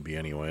stuff would be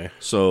anyway.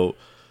 So,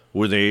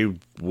 what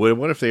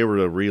if they were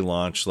to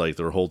relaunch like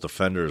their whole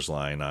Defenders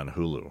line on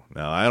Hulu?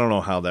 Now, I don't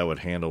know how that would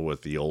handle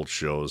with the old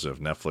shows if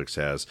Netflix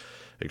has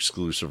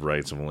exclusive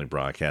rights of only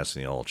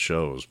broadcasting the old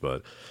shows,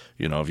 but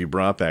if you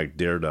brought back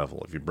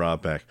Daredevil, if you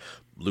brought back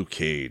Luke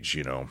Cage,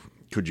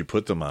 could you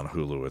put them on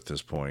Hulu at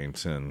this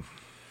point? And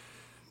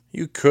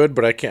you could,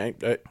 but I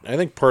can't. I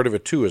think part of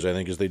it too is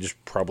they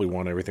just probably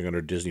want everything under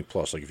Disney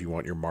Plus. Like if you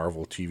want your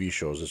Marvel TV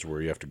shows, this is where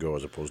you have to go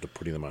as opposed to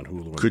putting them on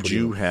Hulu. And could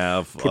you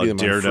have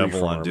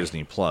Daredevil on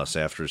Disney Plus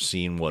after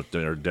seeing what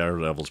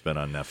Daredevil's been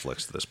on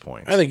Netflix at this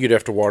point? I think you'd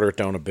have to water it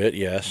down a bit.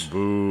 Yes.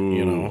 Boo.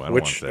 I don't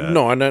want that.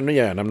 No, and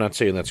I'm not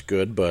saying that's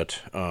good,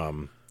 but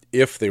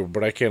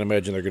but I can't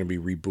imagine they're going to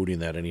be rebooting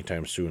that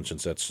anytime soon,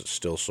 since that's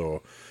still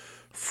so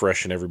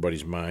fresh in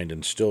everybody's mind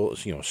and still,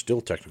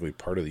 still technically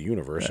part of the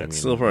universe. It's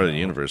still part of the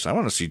universe. I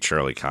want to see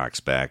Charlie Cox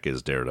back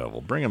as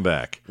Daredevil. Bring him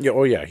back. Yeah,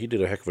 oh yeah, he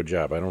did a heck of a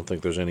job. I don't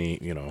think there's any,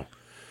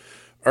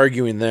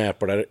 arguing that,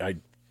 but I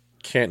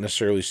can't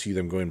necessarily see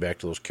them going back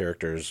to those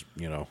characters,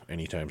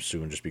 anytime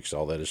soon, just because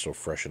all that is so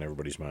fresh in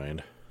everybody's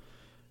mind.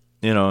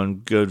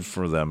 And good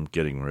for them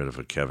getting rid of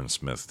a Kevin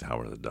Smith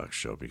Howard the Duck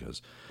show,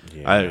 because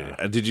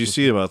did you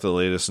see about the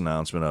latest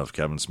announcement of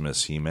Kevin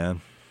Smith's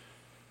He-Man?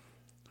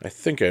 I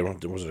think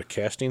was it a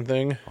casting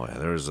thing? Oh yeah,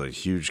 there was a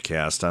huge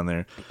cast on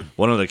there.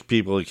 One of the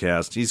people he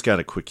cast, he's got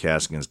to quit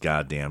casting his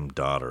goddamn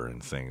daughter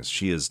and things.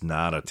 She is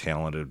not a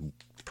talented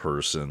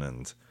person,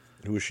 and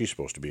who is she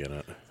supposed to be in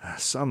it?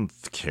 Some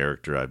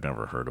character I've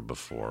never heard of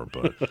before,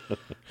 but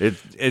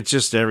it's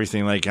just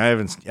everything. Like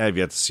I've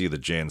yet to see the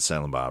Jay and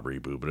Silent Bob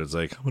reboot, but it's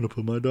like, I'm gonna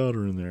put my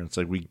daughter in there. It's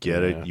like, we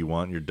get it. You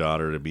want your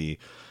daughter to be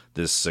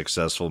this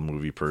successful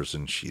movie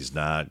person. She's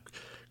not.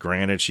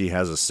 Granted, she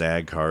has a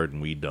SAG card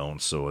and we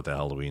don't, so what the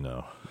hell do we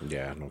know?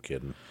 Yeah, no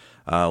kidding.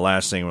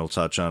 Last thing we'll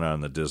touch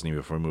on the Disney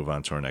before we move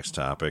on to our next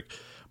topic.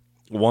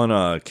 One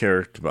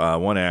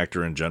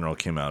actor in general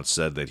came out and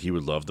said that he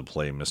would love to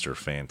play Mr.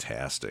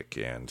 Fantastic.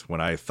 And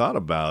when I thought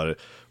about it,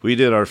 we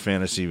did our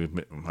fantasy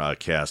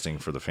casting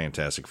for the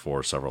Fantastic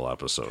Four several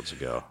episodes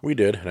ago. We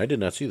did, and I did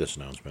not see this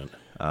announcement.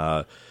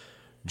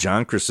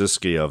 John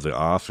Krasinski of The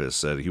Office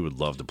said he would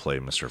love to play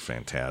Mr.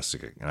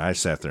 Fantastic. And I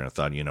sat there and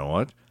thought, you know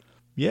what?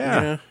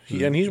 Yeah.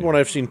 And he's one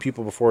I've seen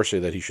people before say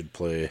that he should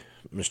play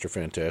Mr.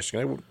 Fantastic.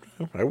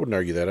 I wouldn't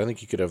argue that. I think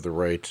he could have the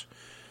right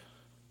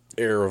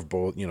air of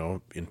both,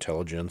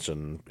 intelligence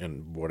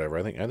and whatever.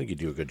 I think he'd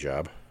do a good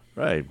job.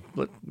 Right.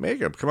 But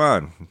makeup, come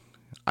on.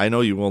 I know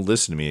you won't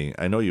listen to me.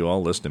 I know you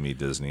all listen to me,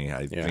 Disney.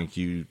 I think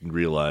you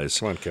realize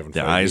come on, Kevin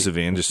the Feige. Eyes of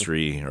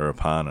industry are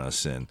upon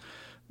us. And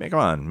come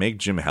on, make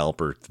Jim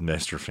Halpert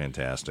Mr.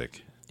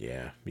 Fantastic.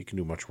 Yeah, he can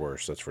do much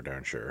worse. That's for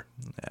darn sure.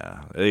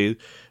 Yeah,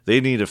 they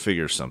need to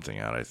figure something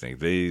out. I think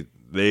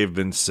they've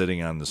been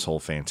sitting on this whole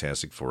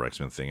Fantastic Four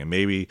X-Men thing, and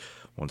maybe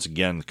once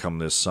again, come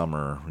this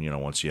summer,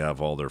 once you have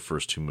all their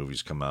first two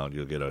movies come out,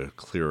 you'll get a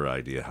clearer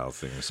idea how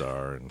things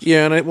are.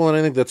 Yeah, and I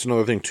think that's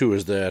another thing too,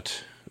 is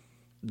that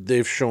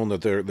they've shown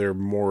that they're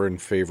more in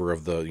favor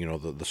of the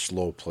the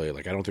slow play.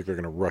 Like, I don't think they're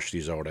going to rush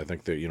these out. I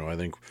think that I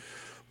think.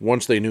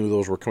 Once they knew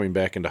those were coming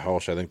back into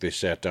house, I think they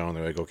sat down.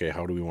 They're like, okay,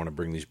 how do we want to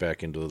bring these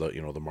back into the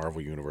the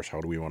Marvel universe? How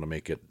do we want to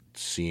make it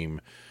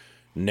seem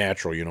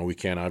natural? We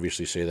can't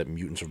obviously say that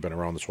mutants have been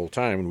around this whole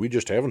time, and we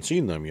just haven't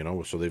seen them.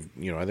 So they've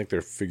I think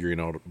they're figuring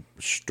out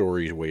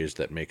story ways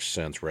that make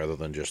sense rather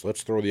than just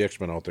let's throw the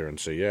X-Men out there and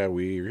say, yeah,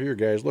 we're here,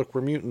 guys. Look,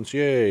 we're mutants,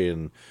 yay!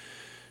 And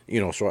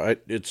so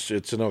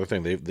it's another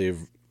thing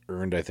they've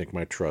earned, I think,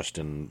 my trust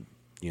in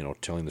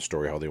telling the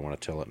story how they want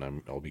to tell it,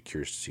 and I'll be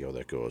curious to see how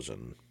that goes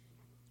and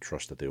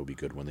trust that they will be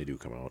good when they do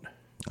come out.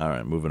 All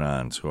right, moving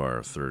on to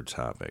our third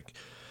topic,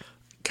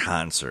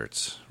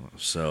 concerts.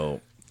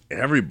 So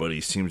everybody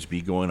seems to be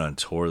going on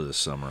tour this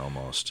summer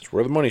almost. It's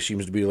where the money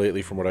seems to be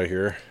lately from what I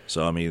hear.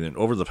 So, I mean,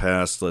 over the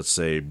past, let's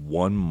say,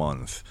 1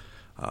 month,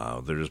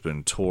 there's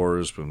been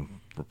tours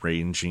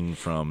ranging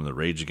from the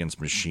Rage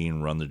Against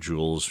Machine Run the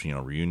Jewels,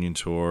 reunion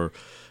tour.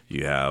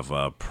 You have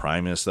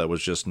Primus that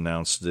was just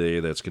announced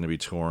today that's going to be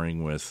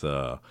touring with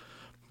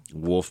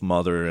Wolf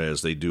Mother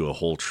as they do a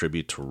whole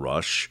tribute to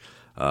Rush.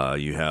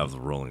 You have the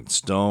Rolling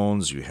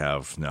Stones. You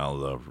have now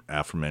the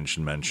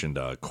aforementioned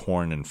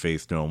Korn and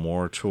Faith No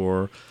More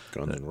tour.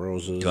 Guns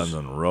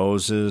N'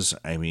 Roses.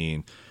 I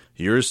mean,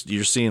 you're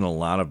seeing a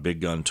lot of big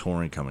gun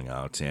touring coming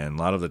out, and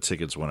a lot of the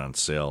tickets went on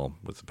sale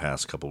with the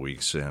past couple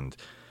weeks. And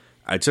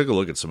I took a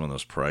look at some of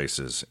those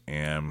prices,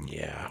 and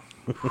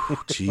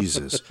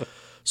Jesus.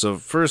 So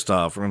first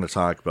off, we're going to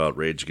talk about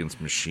Rage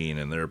Against Machine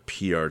and their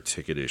PR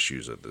ticket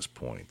issues at this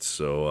point.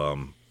 So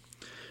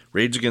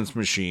Rage Against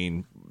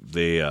Machine,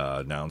 they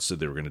announced that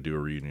they were going to do a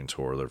reunion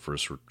tour, their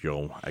first,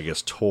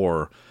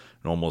 tour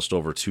in almost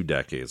over 2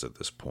 decades at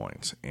this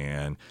point.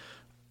 And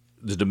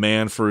the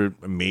demand for it,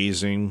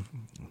 amazing.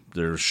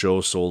 Their show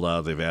sold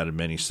out. They've added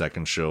many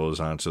second shows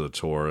onto the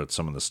tour at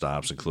some of the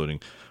stops, including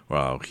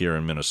here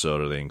in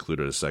Minnesota, they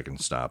included a second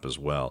stop as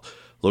well.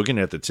 Looking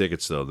at the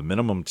tickets, though, the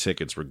minimum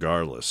tickets,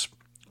 regardless,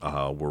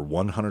 were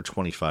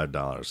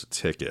 $125 a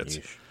ticket.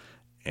 Yeesh.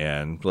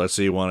 And let's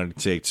say you wanted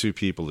to take 2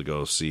 people to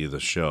go see the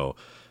show.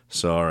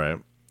 So, all right,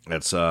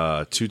 that's 2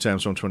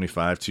 times $125,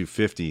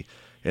 $250,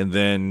 and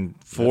then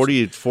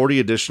 40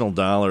 additional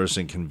dollars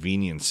in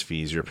convenience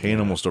fees. You're paying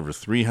almost over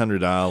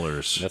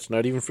 $300. That's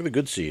not even for the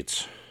good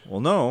seats.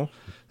 Well, no,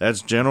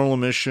 that's general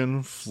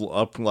admission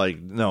up.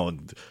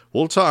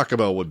 We'll talk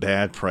about what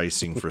bad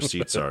pricing for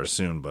seats are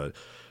soon, but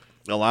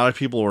a lot of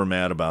people were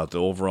mad about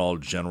the overall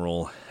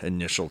general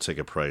initial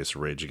ticket price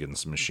of Rage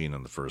Against the Machine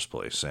in the first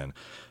place. And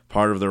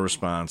part of their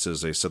response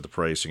is they set the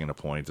pricing at a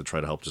point to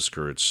try to help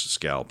discourage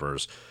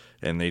scalpers.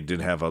 And they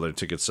did have other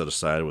tickets set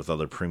aside with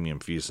other premium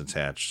fees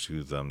attached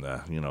to them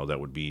that, that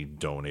would be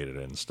donated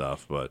and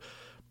stuff. But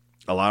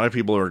a lot of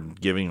people are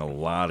giving a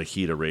lot of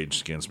heat to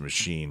Rage Against the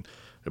Machine.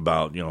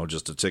 about,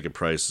 just the ticket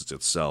prices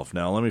itself.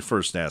 Now, let me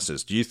first ask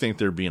this. Do you think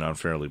they're being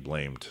unfairly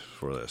blamed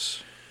for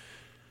this?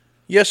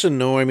 Yes and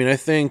no. I mean, I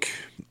think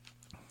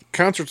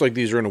concerts like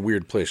these are in a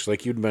weird place.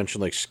 Like you'd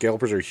mentioned, like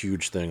scalpers are a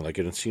huge thing. Like,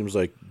 and it seems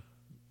like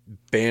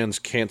bands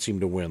can't seem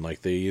to win.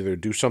 Like they either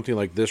do something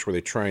like this where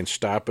they try and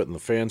stop it and the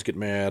fans get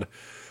mad,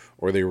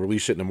 or they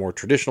release it in a more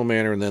traditional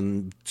manner, and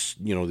then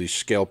these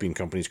scalping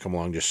companies come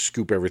along, just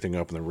scoop everything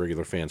up, and the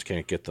regular fans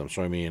can't get them.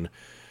 So I mean,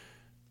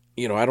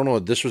 I don't know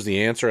if this was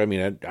the answer. I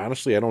mean,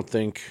 honestly, I don't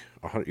think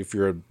if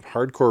you're a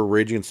hardcore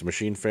Rage Against the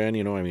Machine fan,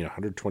 I mean,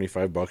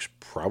 $125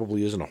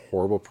 probably isn't a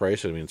horrible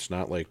price. I mean, it's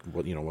not like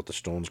what the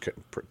Stones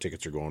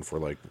tickets are going for.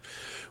 Like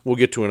we'll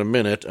get to in a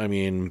minute. I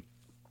mean,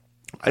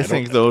 I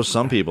think though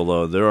some people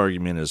though their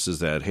argument is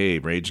that, hey,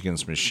 Rage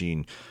Against the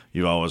Machine,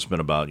 you've always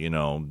been about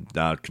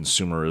not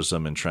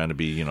consumerism and trying to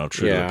be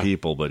true to the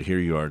people, but here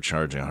you are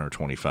charging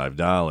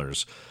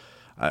 $125.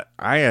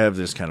 I have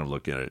this kind of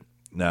look at it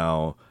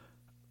now.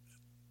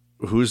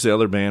 Who's the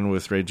other band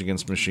with Rage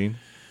Against the Machine?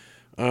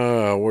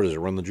 What is it?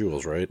 Run the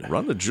Jewels, right?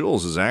 Run the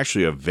Jewels is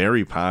actually a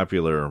very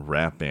popular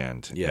rap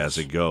band as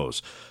it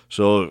goes.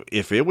 So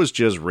if it was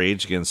just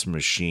Rage Against the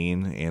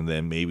Machine and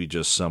then maybe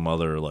just some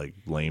other like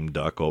lame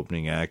duck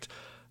opening act,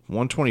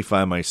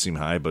 $125 might seem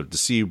high. But to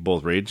see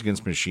both Rage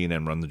Against the Machine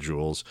and Run the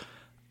Jewels,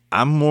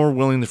 I'm more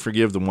willing to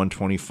forgive the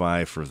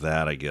 $125 for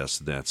that, I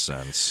guess, in that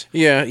sense.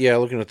 Yeah.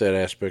 Looking at that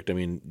aspect, I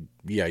mean,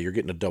 yeah, you're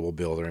getting a double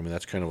bill there. I mean,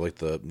 that's kind of like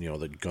the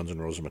the Guns N'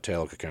 Roses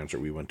Metallica concert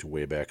we went to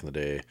way back in the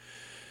day.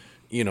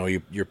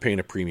 You're paying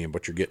a premium,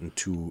 but you're getting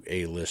two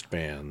A-list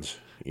bands.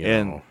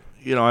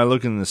 I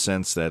look in the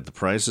sense that the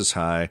price is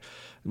high.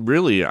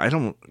 Really, I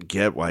don't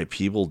get why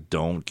people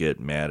don't get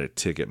mad at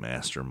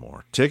Ticketmaster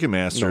more.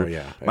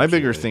 Ticketmaster, my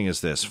bigger thing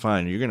is this.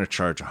 Fine, you're going to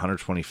charge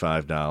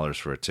 $125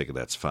 for a ticket.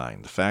 That's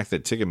fine. The fact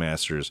that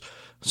Ticketmaster is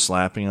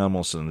slapping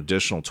almost an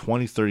additional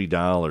 $20,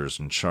 $30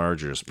 in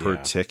charges per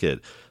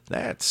ticket,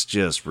 that's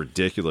just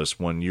ridiculous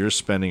when you're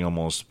spending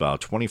almost about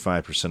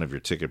 25% of your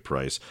ticket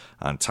price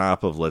on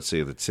top of, let's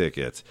say, the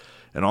ticket.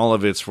 And all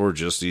of it's for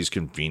just these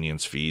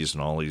convenience fees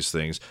and all these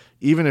things.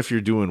 Even if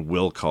you're doing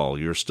will call,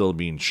 you're still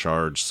being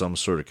charged some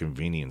sort of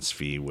convenience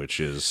fee,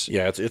 which is...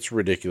 Yeah, it's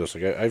ridiculous.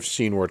 Like I've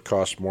seen where it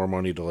costs more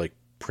money to like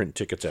print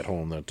tickets at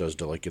home than it does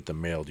to like get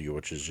them mailed to you,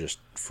 which is just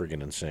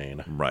friggin'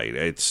 insane. Right.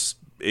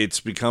 It's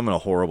become a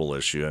horrible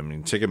issue. I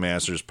mean,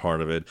 Ticketmaster's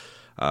part of it.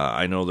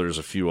 I know there's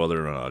a few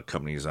other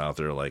companies out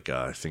there, like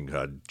I think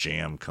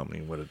Jam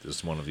Company. What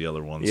is one of the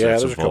other ones? Yeah,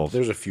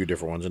 there's a few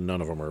different ones, and none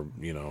of them are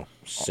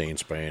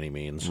saints by any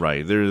means.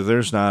 Right.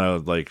 There's not a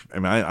like. I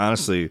mean,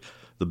 honestly,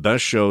 the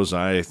best shows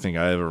I think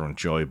I ever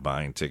enjoy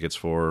buying tickets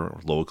for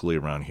locally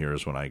around here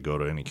is when I go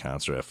to any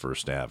concert at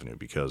First Avenue,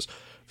 because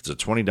if it's a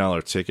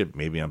 $20 ticket,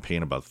 maybe I'm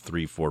paying about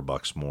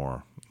 $3-4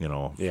 more,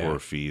 for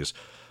fees.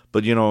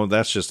 But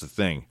that's just the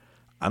thing.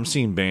 I'm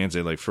seeing bands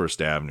at like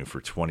First Avenue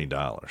for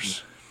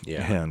 $20.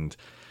 Yeah. And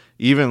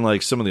even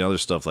like some of the other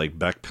stuff, like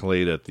Beck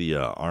played at the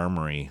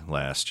Armory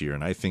last year,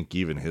 and I think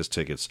even his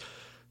tickets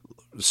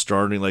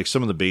starting, like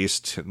some of the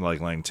base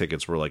line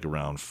tickets were like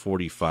around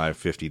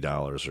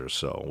 $45-50 or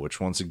so,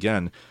 which once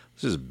again,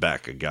 this is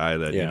Beck, a guy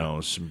that,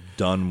 has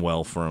done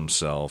well for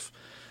himself.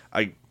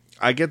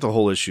 I get the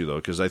whole issue, though,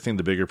 because I think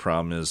the bigger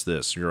problem is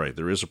this. You're right.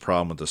 There is a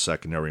problem with the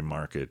secondary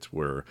market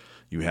where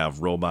you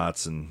have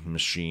robots and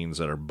machines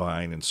that are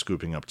buying and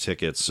scooping up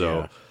tickets.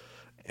 So,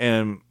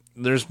 and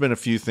there's been a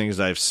few things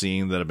I've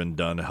seen that have been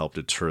done to help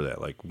deter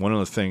that. Like one of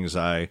the things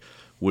I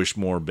wish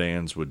more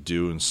bands would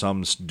do, and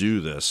some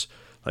do this.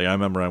 Like I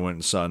remember I went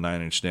and saw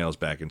Nine Inch Nails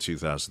back in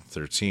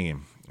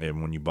 2013,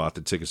 and when you bought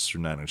the tickets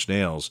through Nine Inch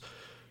Nails,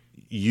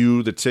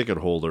 you, the ticket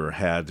holder,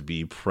 had to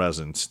be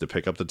present to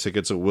pick up the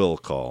tickets at will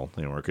call.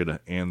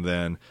 And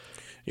then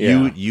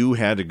you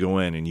had to go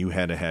in and you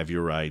had to have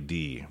your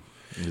ID.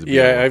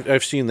 Yeah,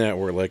 I've seen that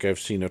where like I've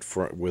seen it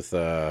with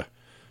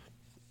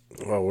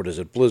what is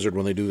it? Blizzard,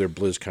 when they do their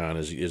BlizzCon,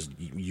 is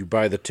you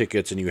buy the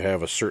tickets and you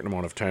have a certain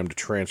amount of time to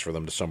transfer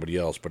them to somebody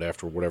else, but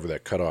after whatever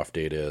that cutoff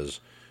date is,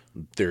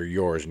 they're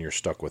yours and you're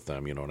stuck with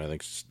them. And I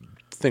think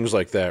things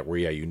like that where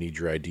you need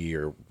your ID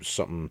or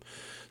something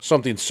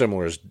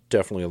similar is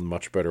definitely a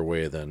much better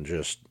way than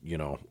just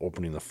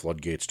opening the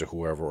floodgates to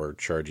whoever or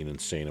charging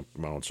insane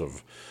amounts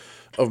of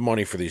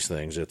money for these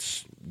things.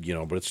 It's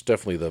but it's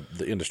definitely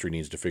the industry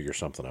needs to figure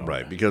something out.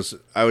 Right, because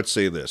I would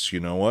say this. You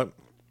know what?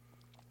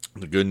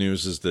 The good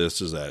news is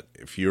that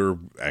if you're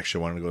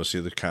actually wanting to go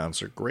see the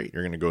concert, great,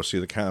 you're going to go see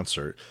the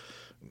concert.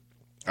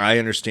 I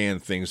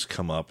understand things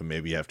come up and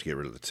maybe you have to get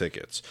rid of the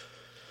tickets.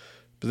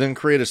 But then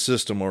create a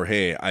system where,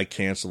 hey, I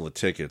cancel the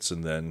tickets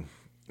and then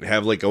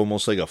have like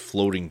almost like a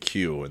floating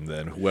queue, and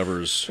then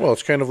whoever's... Well,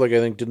 it's kind of like, I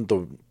think, didn't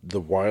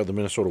the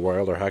Minnesota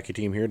Wild, our hockey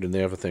team here, didn't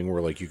they have a thing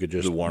where like you could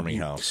just... The warming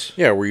house.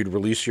 Yeah, where you'd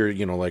release your,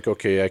 like,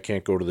 okay, I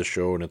can't go to the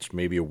show and it's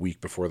maybe a week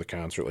before the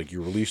concert. Like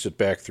you release it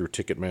back through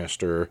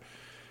Ticketmaster.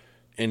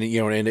 And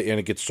and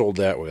it gets sold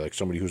that way. Like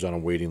somebody who's on a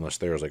waiting list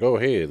there is like, oh,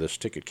 hey, this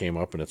ticket came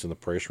up and it's in the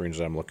price range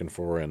that I'm looking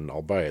for, and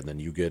I'll buy it. And then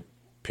you get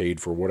paid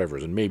for whatever.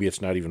 And maybe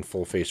it's not even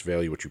full face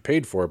value what you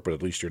paid for it, but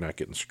at least you're not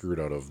getting screwed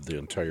out of the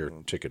entire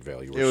ticket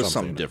value. Or it was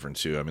something different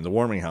too. I mean, the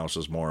warming house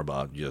was more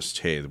about just,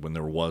 hey, when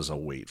there was a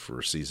wait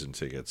for season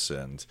tickets,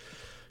 and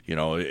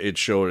it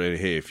showed,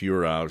 hey, if you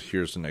were out,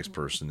 here's the next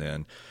person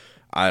in.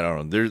 I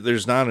don't know.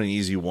 There's not an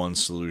easy one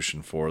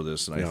solution for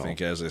this, and I think,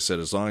 as I said,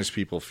 as long as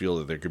people feel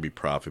that there could be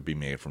profit be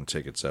made from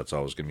tickets, that's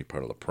always going to be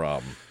part of the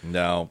problem.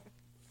 Now,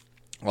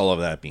 all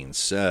of that being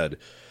said,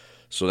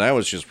 so that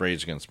was just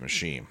Rage Against the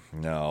Machine.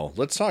 Now,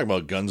 let's talk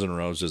about Guns N'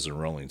 Roses and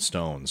Rolling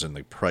Stones and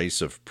the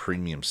price of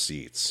premium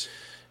seats.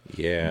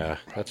 Yeah,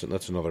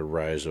 that's another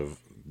rise of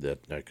that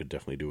I could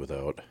definitely do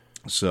without.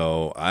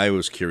 So I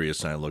was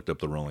curious, and I looked up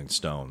the Rolling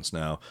Stones.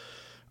 Now,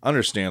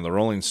 understand the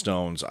Rolling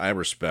Stones I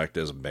respect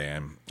as a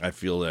band. I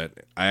feel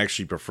that I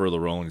actually prefer the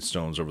Rolling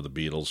Stones over the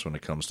Beatles when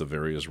it comes to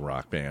various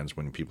rock bands,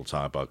 when people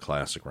talk about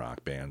classic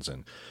rock bands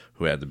and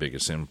who had the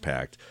biggest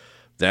impact.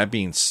 That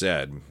being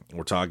said,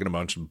 we're talking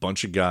about a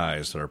bunch of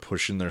guys that are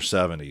pushing their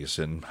 70s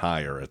and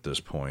higher at this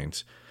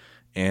point.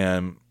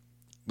 And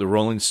the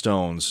Rolling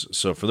Stones,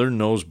 so for their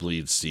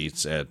nosebleed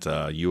seats at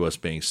U.S.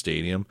 Bank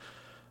Stadium,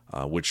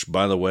 which,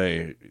 by the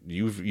way,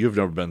 you've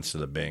never been to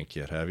the bank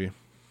yet, have you?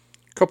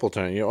 A couple of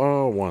times,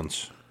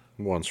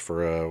 once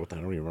for I don't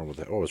even remember what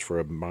that. Oh, it was for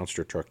a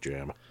monster truck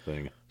jam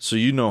thing. So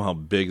you know how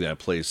big that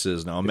place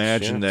is. Now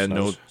imagine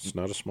it's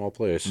not a small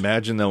place.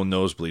 Imagine those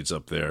nosebleeds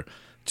up there,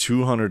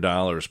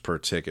 $200 per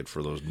ticket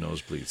for those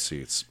nosebleed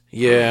seats.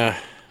 Yeah,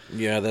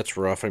 that's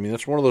rough. I mean,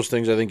 that's one of those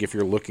things. I think if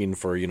you're looking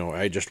for,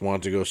 I just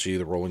want to go see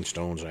the Rolling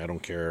Stones, and I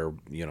don't care,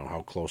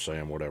 how close I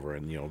am, whatever,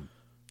 and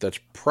that's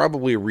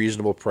probably a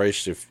reasonable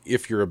price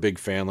if you're a big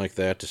fan like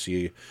that to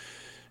see,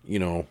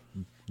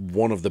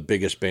 one of the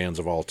biggest bands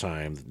of all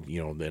time,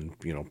 then,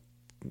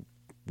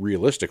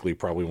 realistically,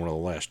 probably one of the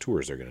last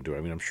tours they're going to do.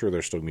 I mean, I'm sure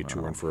they're still going to be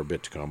touring for a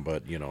bit to come,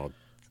 but,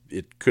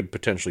 it could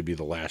potentially be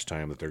the last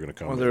time that they're going to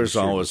come. Well, there's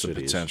always a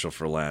potential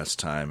for last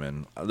time,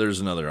 and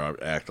there's another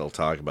act I'll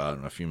talk about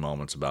in a few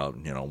moments about,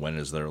 when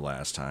is their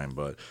last time,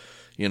 but,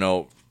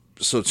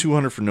 so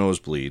 $200 for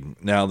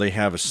nosebleed. Now they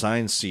have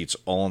assigned seats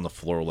all on the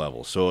floor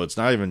level, so it's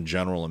not even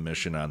general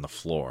admission on the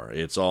floor.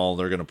 It's all,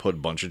 they're going to put a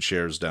bunch of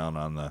chairs down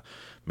on the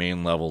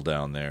main level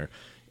down there.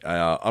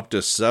 Up to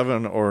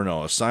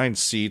assigned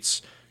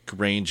seats could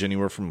range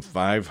anywhere from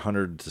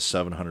 $500 to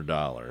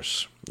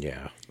 $700.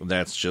 Yeah.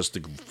 That's just the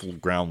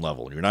ground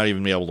level. You're not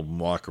even able to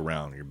walk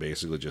around. You're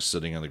basically just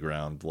sitting on the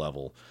ground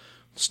level,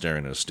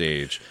 staring at a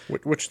stage.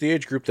 Which the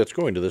age group that's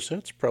going to this,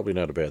 that's probably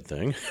not a bad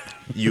thing.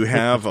 You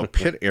have a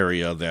pit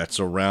area that's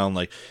around,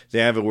 like, they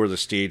have it where the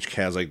stage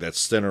has, like, that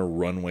center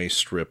runway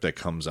strip that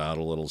comes out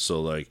a little, so,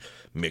 like,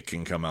 Mick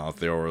can come out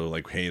there, or,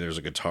 like, hey, there's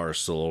a guitar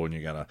solo, and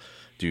you gotta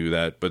do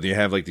that. But they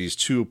have, like, these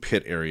two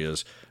pit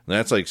areas, and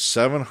that's, like,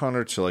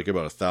 $700 to, like,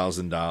 about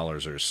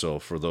 $1,000 or so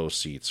for those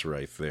seats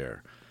right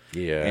there.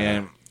 Yeah.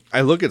 And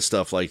I look at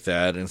stuff like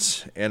that,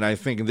 and I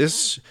think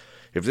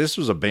if this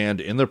was a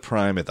band in their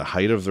prime at the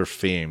height of their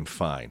fame,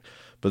 fine.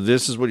 But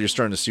this is what you're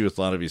starting to see with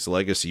a lot of these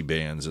legacy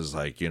bands is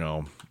like,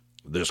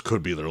 this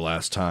could be their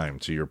last time,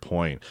 to your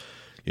point.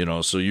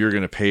 So you're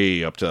going to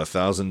pay up to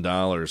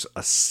 $1,000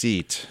 a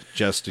seat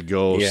just to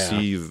go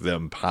see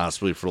them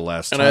possibly for the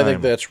last time. And I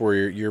think that's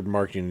where you're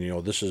marking,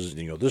 this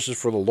is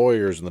for the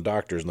lawyers and the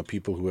doctors and the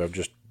people who have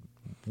just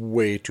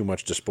way too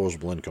much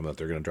disposable income that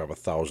they're going to drop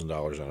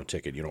 $1,000 on a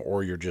ticket,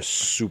 or you're just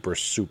super,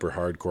 super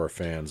hardcore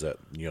fans that,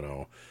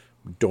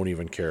 don't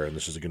even care, and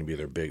this is going to be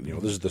their big,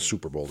 this is the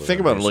Super Bowl. Think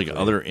about it, like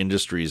other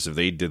industries, if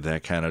they did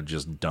that kind of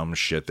just dumb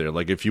shit there.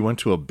 Like if you went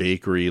to a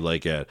bakery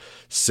like at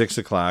 6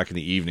 o'clock in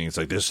the evening, it's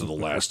like, this is the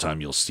last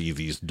time you'll see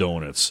these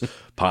donuts,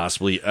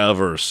 possibly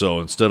ever. So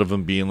instead of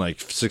them being like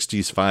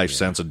 65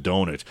 cents a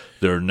donut,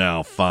 they're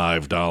now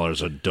 $5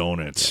 a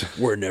donut.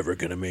 Yeah. We're never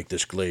going to make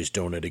this glazed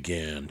donut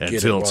again.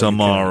 Until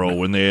tomorrow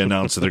when they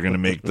announce that they're going to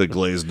make the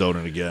glazed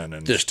donut again.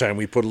 And this time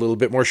we put a little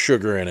bit more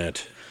sugar in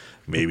it.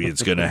 Maybe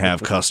it's going to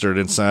have custard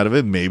inside of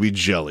it. Maybe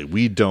jelly.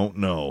 We don't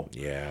know.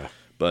 Yeah.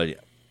 But,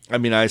 I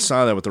mean, I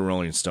saw that with the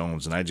Rolling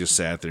Stones, and I just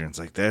sat there and it's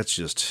like, that's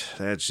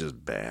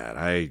just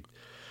bad.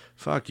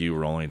 Fuck you,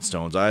 Rolling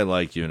Stones. I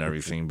like you and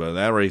everything, but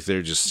that right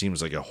there just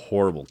seems like a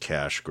horrible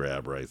cash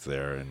grab right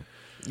there. And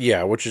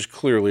yeah, which is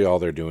clearly all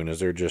they're doing is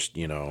they're just,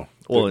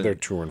 they're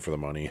touring for the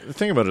money.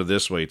 Think about it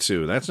this way,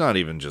 too. That's not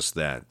even just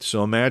that.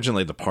 So imagine,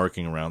 like, the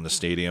parking around the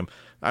stadium.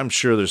 I'm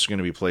sure there's going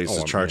to be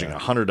places charging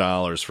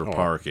 $100 for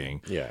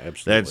parking. Yeah,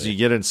 absolutely. You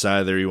get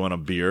inside there, you want a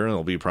beer, and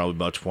it'll be probably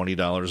about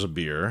 $20 a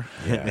beer.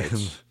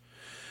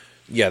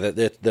 Yeah,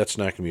 that's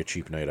not going to be a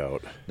cheap night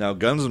out. Now,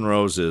 Guns N'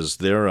 Roses,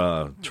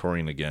 they're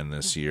touring again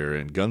this year,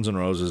 and Guns N'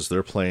 Roses,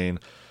 they're playing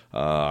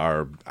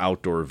our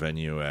outdoor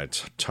venue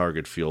at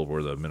Target Field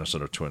where the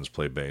Minnesota Twins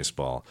play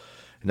baseball.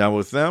 Now,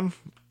 with them,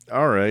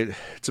 all right,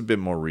 it's a bit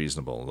more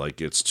reasonable. Like,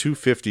 it's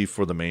 $250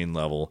 for the main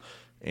level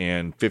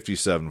and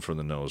 $57 for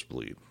the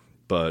nosebleed.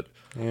 But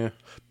yeah,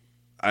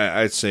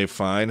 I'd say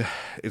fine.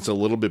 It's a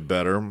little bit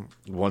better.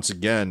 Once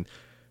again,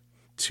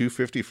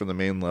 $250 for the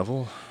main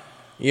level.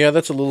 Yeah,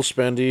 that's a little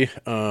spendy.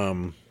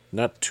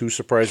 Not too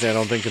surprising, I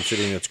don't think,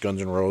 considering it's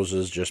Guns N'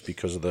 Roses, just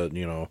because of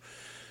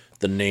the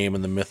the name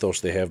and the mythos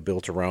they have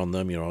built around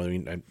them. I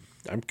mean,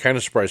 I'm kind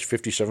of surprised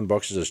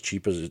 $57 is as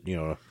cheap as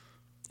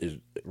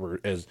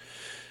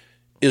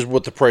is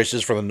what the price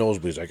is for the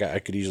nosebleeds. I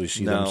could easily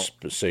see them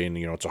saying,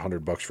 it's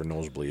 $100 for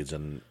nosebleeds,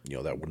 and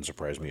that wouldn't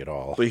surprise me at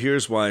all. But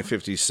here's why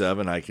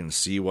 57. I can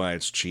see why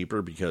it's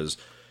cheaper, because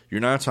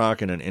you're not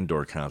talking an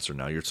indoor concert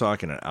now. You're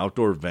talking an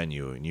outdoor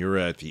venue, and you're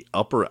at the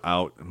upper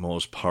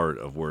outmost part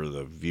of where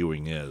the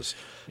viewing is.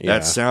 Yeah.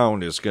 That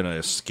sound is going to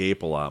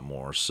escape a lot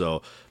more.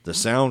 So the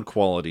sound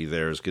quality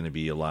there is going to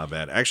be a lot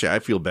bad. Actually, I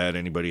feel bad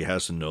anybody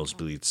has the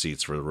nosebleed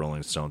seats for the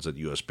Rolling Stones at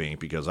US Bank,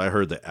 because I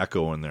heard the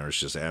echo in there is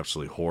just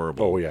absolutely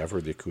horrible. Oh, yeah, I've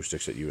heard the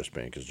acoustics at US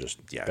Bank is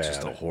just bad. It's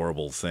just a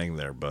horrible thing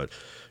there. But,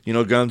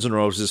 Guns N'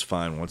 Roses,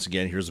 fine. Once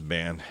again, here's a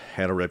band,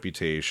 had a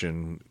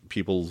reputation.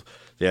 People,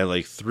 they had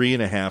like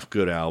 3.5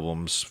 good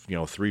albums,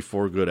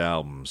 3-4 good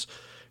albums.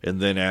 And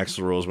then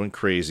Axl Rose went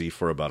crazy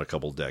for about a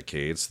couple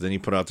decades. Then he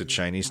put out the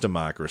Chinese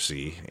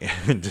Democracy,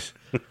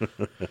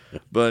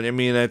 but I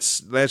mean that's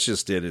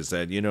just it. Is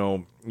that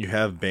you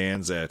have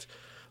bands that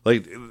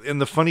and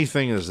the funny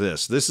thing is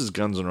this is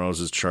Guns N'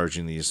 Roses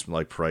charging these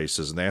like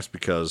prices, and that's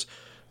because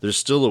there's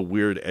still a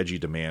weird edgy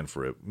demand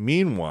for it.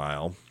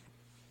 Meanwhile,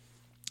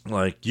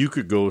 like you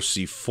could go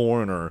see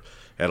Foreigner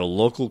at a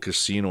local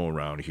casino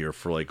around here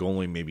for like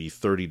only maybe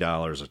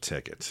 $30 a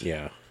ticket.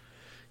 Yeah.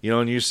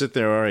 And you sit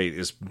there, all right,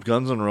 is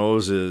Guns N'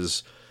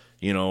 Roses,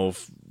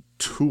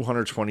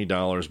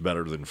 $220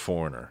 better than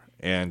Foreigner?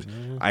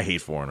 And I hate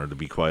Foreigner, to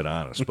be quite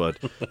honest, but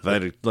if I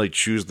had to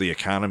choose the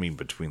economy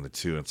between the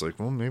two, it's like,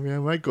 well, maybe I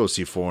might go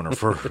see Foreigner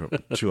for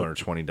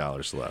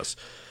 $220 less.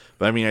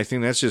 But I mean, I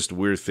think that's just a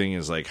weird thing,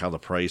 is like how the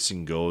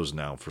pricing goes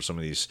now for some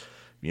of these,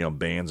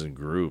 bands and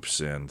groups.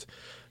 And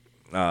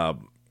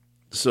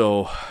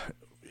so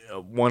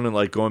one,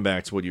 like going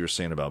back to what you were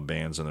saying about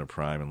bands in their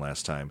prime and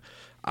last time,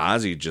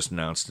 Ozzy just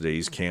announced today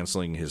he's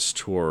canceling his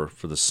tour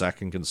for the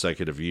second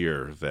consecutive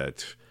year,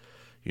 that,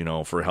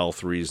 for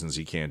health reasons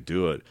he can't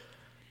do it.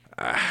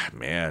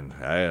 Man,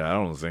 I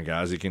don't think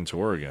Ozzy can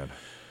tour again.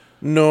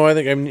 No, I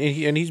think,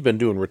 he's been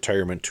doing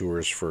retirement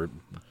tours for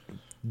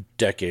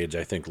decades,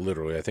 I think,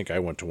 literally. I think I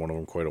went to one of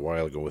them quite a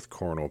while ago with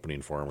Korn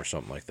opening for him or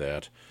something like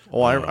that.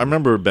 Oh, I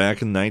remember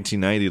back in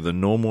 1990, the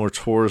No More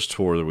Tours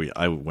tour that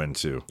I went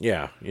to.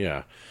 Yeah,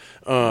 yeah.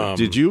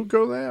 Did you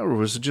go there, or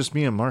was it just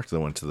me and Mark that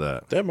went to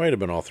that? That might have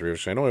been all three of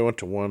us. I know I went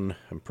to one.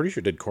 I'm pretty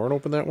sure, did Korn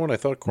open that one? I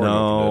thought Korn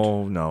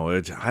opened it. No.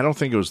 I don't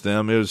think it was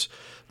them. It was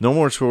No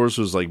More Tours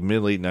was like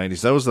mid-late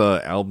 90s. That was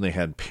the album they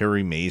had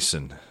Perry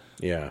Mason.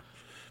 Yeah.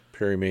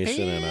 Perry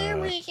Mason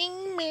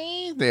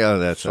yeah,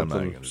 that's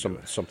something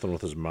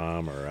with his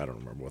mom, or I don't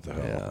remember what the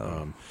hell.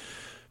 Yeah.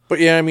 But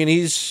yeah, I mean,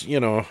 he's,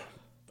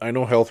 I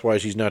know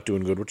health-wise he's not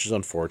doing good, which is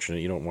unfortunate.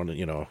 You don't want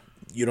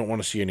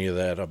to see any of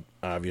that.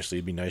 Obviously,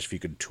 it'd be nice if he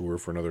could tour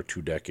for another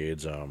 2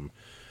 decades,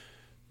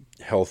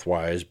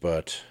 health-wise.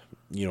 But,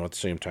 at the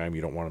same time,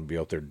 you don't want to be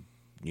out there.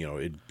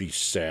 It'd be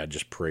sad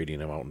just parading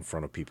him out in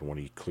front of people when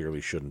he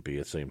clearly shouldn't be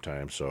at the same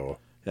time. So,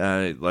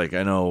 I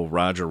know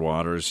Roger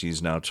Waters.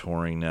 He's now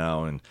touring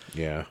now, and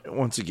yeah.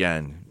 Once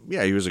again,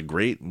 he was a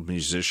great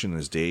musician in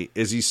his day.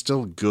 Is he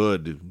still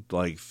good?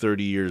 Like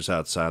 30 years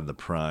outside the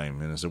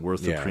prime, and is it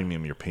worth the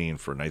premium you're paying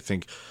for it? And I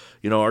think,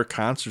 our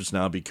concerts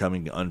now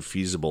becoming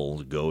unfeasible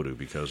to go to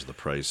because of the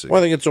pricing. Well,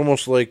 I think it's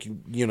almost like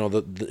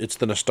it's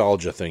the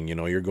nostalgia thing.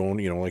 You're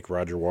going, like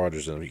Roger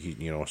Waters, and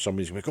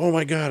somebody's like, oh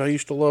my God, I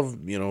used to love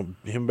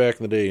him back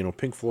in the day.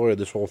 Pink Floyd,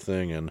 this whole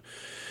thing, and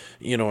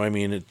I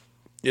mean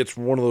it's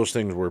one of those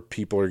things where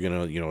people are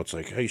going to, it's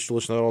like, I used to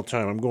listen to that all the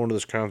time. I'm going to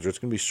this concert. It's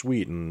going to be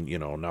sweet. And,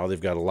 now they've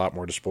got a lot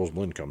more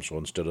disposable income. So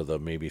instead of the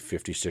maybe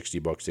 $50,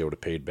 $60 they would have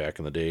paid back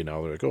in the day,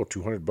 now they're like, oh,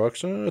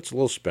 $200? It's a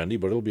little spendy,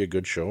 but it'll be a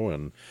good show.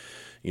 And,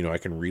 I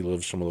can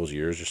relive some of those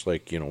years, just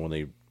like, when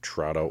they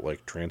trot out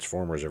like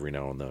Transformers every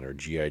now and then, or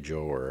G.I.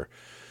 Joe, or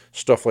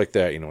stuff like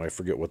that. I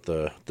forget what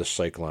the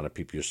cycle on it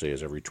people used to say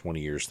is every 20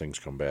 years things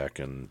come back.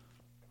 And,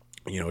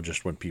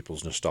 just when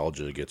people's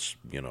nostalgia gets,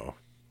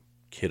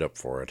 hit up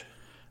for it.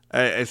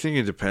 I think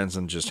it depends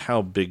on just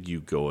how big you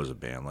go as a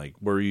band. Like,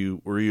 were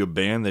you a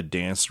band that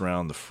danced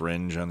around the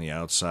fringe on the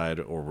outside,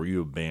 or were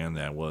you a band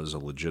that was a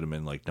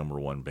legitimate, like,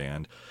 #1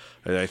 band?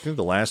 I think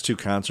the last 2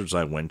 concerts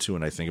I went to,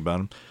 and I think about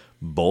them,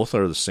 both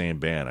are the same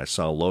band. I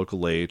saw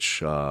Local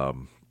H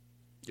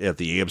at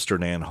the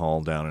Amsterdam Hall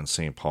down in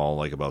St. Paul,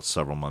 like, about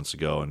several months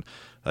ago, and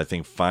I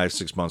think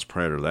 5-6 months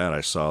prior to that,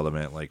 I saw them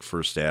at, like,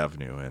 First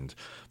Avenue, and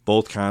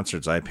both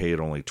concerts I paid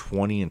only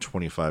 $20 and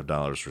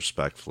 $25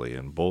 respectively,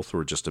 and both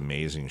were just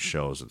amazing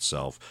shows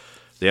itself.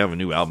 They have a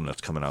new album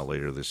that's coming out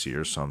later this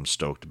year, so I'm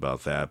stoked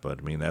about that. But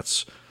I mean,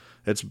 that's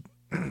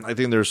I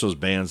think there's those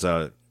bands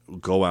that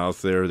go out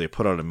there, they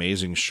put out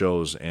amazing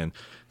shows, and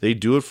they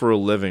do it for a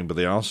living, but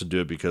they also do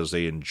it because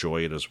they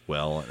enjoy it as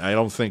well. And I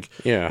don't think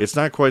it's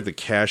not quite the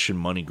cash and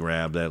money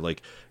grab that,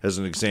 like, as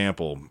an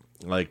example,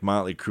 like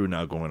Motley Crue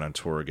now going on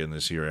tour again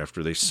this year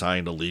after they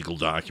signed a legal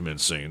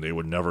document saying they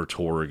would never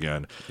tour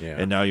again. Yeah.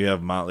 And now you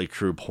have Motley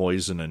Crue,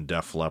 Poison, and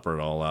Def Leppard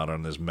all out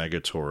on this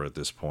mega tour at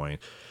this point.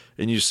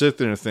 And you sit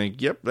there and think,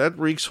 yep, that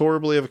reeks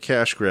horribly of a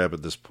cash grab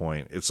at this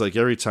point. It's like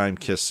every time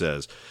Kiss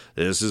says,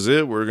 "This is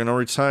it, we're gonna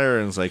retire,"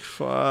 and it's like,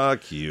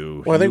 fuck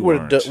you. Well, I think you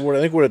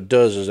what it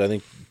does is, I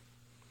think,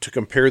 to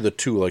compare the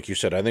two, like you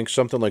said, I think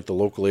something like the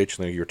Local H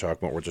thing you were talking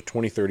about, where it's a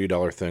 $20,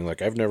 $30 thing.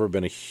 Like, I've never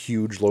been a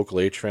huge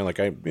Local H fan. Like,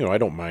 I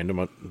don't mind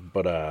them,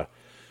 but I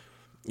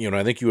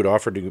think you would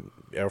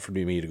offered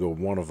me to go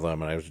one of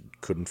them, and I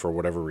couldn't for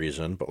whatever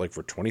reason. But like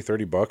for $20,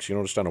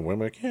 $30, just on a whim,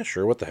 like, yeah,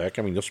 sure, what the heck?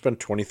 I mean, you'll spend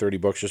 $20,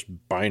 $30 just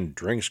buying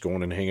drinks,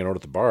 going and hanging out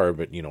at the bar.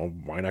 But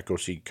why not go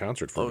see a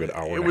concert for a good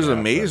hour? It was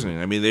amazing.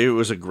 I mean, it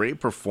was a great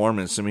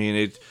performance. I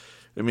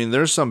mean,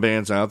 there's some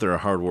bands out there are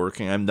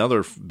hardworking.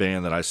 Another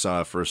band that I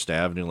saw at First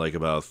Avenue like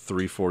about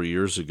 3-4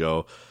 years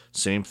ago,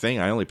 same thing.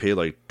 I only paid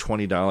like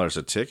 $20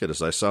 a ticket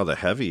as I saw the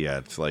Heavy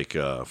at like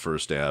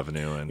First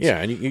Avenue. And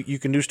yeah, and you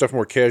can do stuff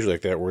more casual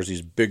like that, whereas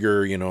these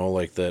bigger,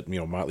 like that,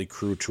 Motley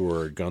Crue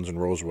tour, Guns N'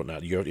 Roses,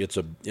 whatnot. It's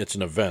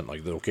an event.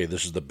 Like, okay,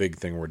 this is the big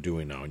thing we're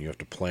doing now, and you have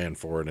to plan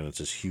for it, and it's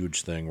this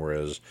huge thing.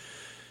 Whereas,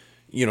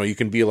 you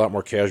can be a lot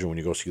more casual when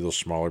you go see those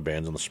smaller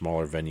bands in the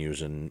smaller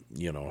venues, and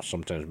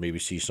sometimes maybe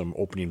see some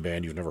opening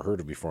band you've never heard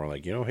of before.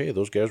 Like, hey,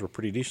 those guys were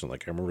pretty decent.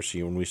 Like, I remember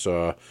seeing when we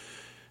saw.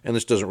 And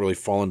this doesn't really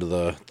fall into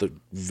the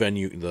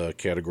venue, the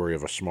category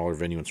of a smaller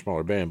venue and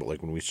smaller band, but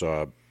like when we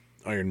saw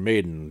Iron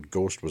Maiden,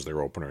 Ghost was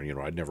their opener, and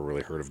I'd never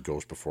really heard of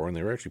Ghost before, and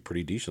they were actually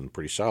pretty decent,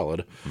 pretty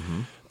solid.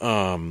 Mm-hmm.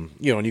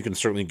 And you can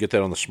certainly get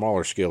that on the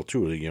smaller scale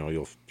too.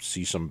 You'll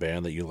see some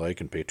band that you like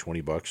and pay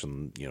 $20,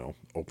 and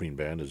opening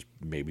band is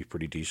maybe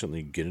pretty decent.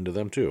 And you get into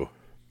them too.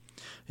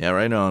 Yeah,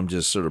 right now I'm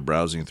just sort of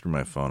browsing through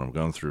my phone. I'm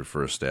going through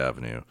First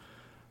Avenue.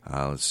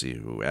 Let's see,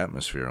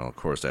 Atmosphere. Well, of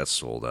course, that's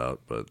sold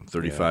out, but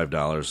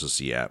 $35 to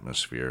see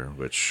Atmosphere,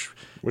 which,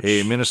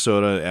 hey,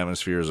 Minnesota,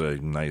 Atmosphere is a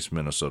nice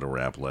Minnesota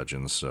rap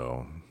legend,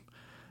 so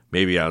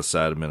maybe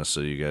outside of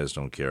Minnesota you guys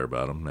don't care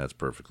about them. That's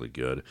perfectly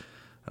good.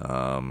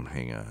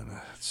 Hang on,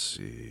 let's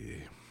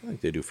see. I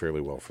think they do fairly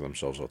well for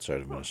themselves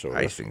outside of Minnesota.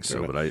 I think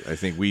so, but I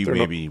think we they're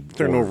maybe...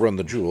 they're no run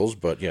the jewels,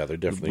 but yeah, they're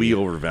definitely... We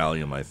overvalue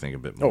them, I think, a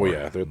bit more. Oh,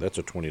 yeah, that's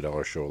a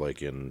 $20 show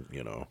like in,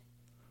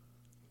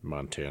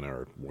 Montana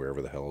or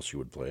wherever the hell else you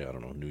would play. I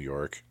don't know, New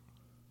York.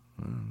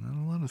 Not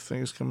a lot of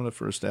things coming to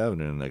First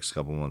Avenue in the next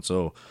couple months.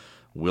 Oh,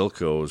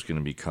 Wilco is going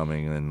to be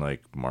coming in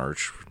like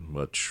March.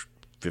 Much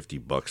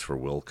 $50 for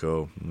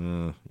Wilco.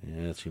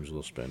 Yeah, it seems a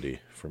little spendy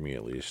for me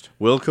at least.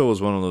 Wilco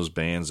was one of those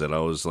bands that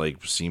always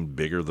like seemed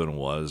bigger than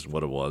what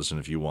it was, and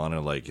if you want to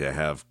like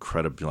have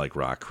like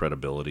rock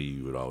credibility,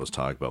 you would always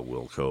talk about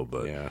Wilco.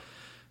 But yeah,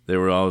 they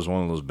were always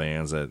one of those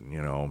bands that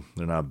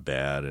they're not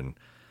bad and.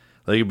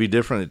 Like it'd be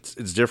different.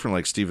 It's different,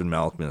 like Stephen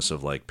Malkmus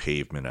of like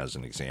Pavement as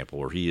an example,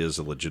 where he is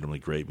a legitimately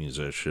great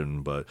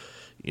musician, but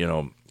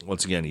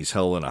once again, he's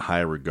held in a high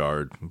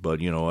regard.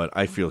 But you know what?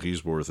 I feel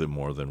he's worth it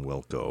more than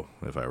Wilco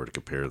if I were to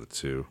compare the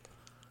two.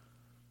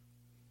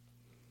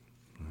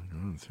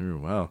 Going through,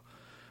 wow,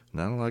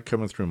 not a lot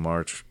coming through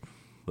March.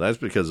 Well, that's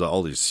because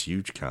all these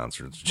huge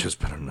concerts have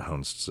just been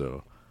announced.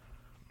 So.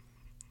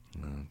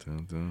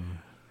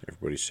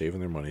 Everybody's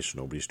saving their money, so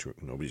nobody's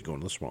going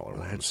to the smaller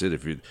ones. That's it.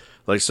 If you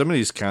like some of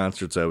these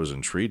concerts, I was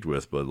intrigued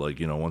with, but like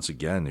once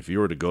again, if you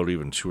were to go to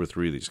even 2 or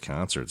 3 of these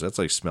concerts, that's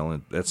like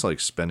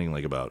spending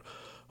like about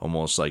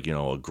almost like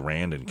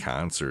 $1,000 in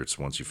concerts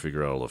once you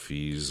figure out all the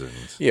fees and.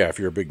 Yeah, if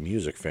you're a big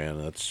music fan,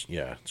 it's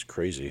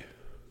crazy.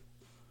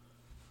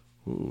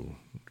 Ooh,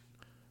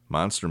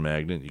 Monster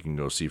Magnet, you can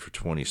go see for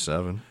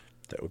 $27.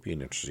 That would be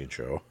an interesting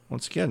show.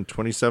 Once again,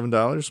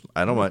 $27.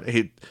 I don't mind.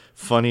 Hey,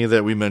 funny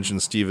that we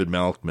mentioned Stephen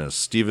Malkmus.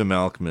 Stephen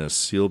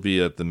Malkmus, he'll be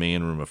at the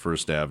main room of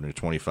First Avenue,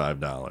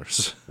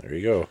 $25. There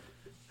you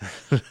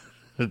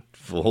go.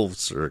 Full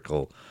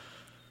circle.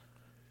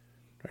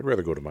 I'd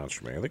rather go to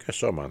Monster Magnet. I think I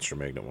saw Monster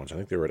Magnet once. I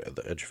think they were at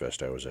the Edge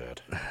Fest I was at.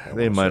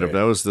 They might have.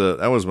 That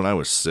was when I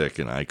was sick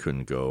and I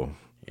couldn't go.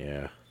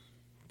 Yeah,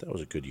 that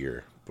was a good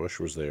year. Bush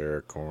was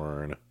there.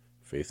 Korn,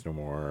 Faith No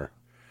More.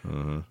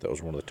 Mm-hmm. That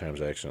was one of the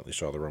times I accidentally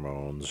saw the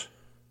Ramones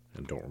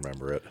and don't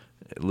remember it.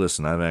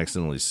 Listen, I've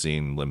accidentally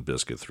seen Limp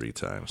Bizkit 3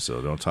 times,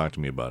 so don't talk to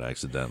me about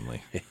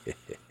accidentally.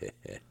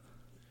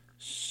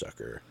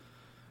 Sucker.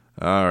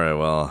 All right,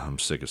 well, I'm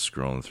sick of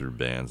scrolling through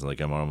bands.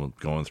 Like I'm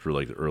going through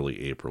like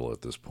early April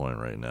at this point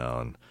right now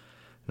and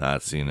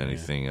not seeing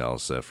anything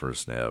else at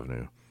First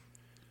Avenue.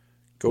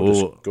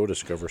 Go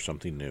discover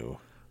something new.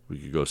 We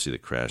could go see the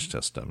Crash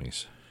Test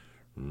Dummies.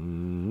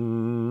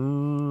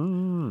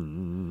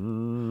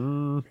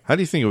 How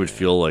do you think it would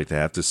feel like to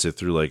have to sit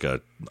through like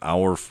a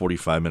hour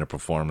 45-minute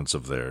performance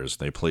of theirs?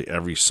 They play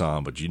every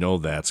song, but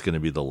that's going to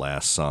be the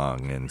last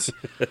song, and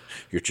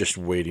you're just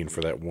waiting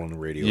for that one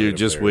radio. You're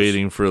just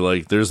waiting for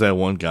like there's that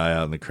one guy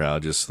out in the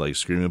crowd just like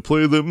screaming,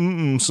 "Play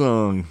the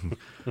song."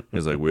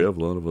 He's like, "We have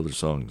a lot of other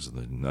songs,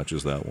 not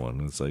just that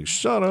one." It's like,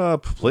 "Shut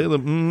up, play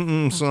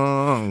the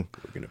song."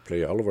 We're going to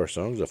play all of our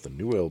songs off the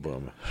new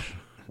album.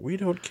 We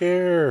don't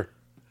care.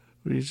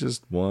 We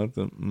just want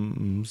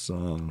the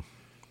song.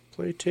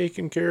 Play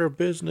Taking Care of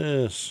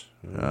Business.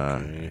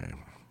 Okay.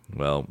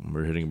 Well,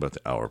 we're hitting about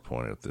the hour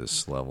point at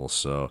this level,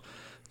 so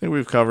I think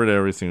we've covered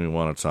everything we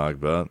want to talk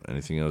about.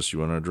 Anything else you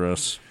want to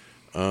address?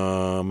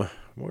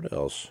 What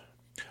else?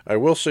 I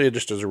will say,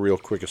 just as a real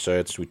quick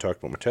aside, since we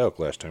talked about Metallica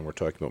last time, we're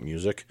talking about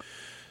music.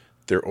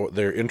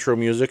 Their intro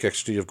music,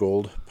 Ecstasy of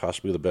Gold,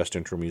 possibly the best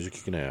intro music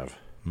you can have.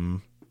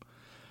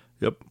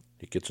 Yep.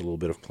 It gets a little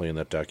bit of play in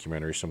that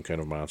documentary, Some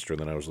Kind of Monster, and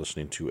then I was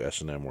listening to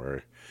S&M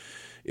where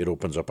it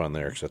opens up on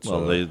there. Cause that's,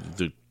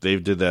 they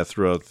did that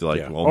throughout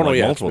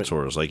multiple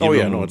tours.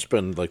 It's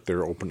been like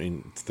their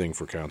opening thing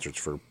for concerts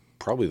for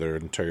probably their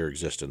entire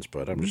existence.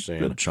 But I'm just saying,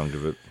 good chunk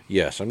of it.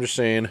 Yes, I'm just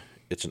saying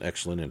it's an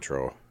excellent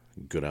intro.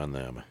 Good on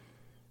them.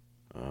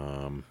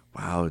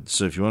 Wow!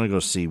 So if you want to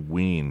go see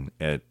Ween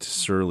at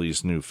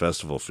Surly's new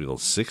festival field,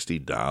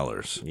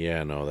 $60.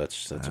 Yeah, no,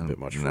 that's a bit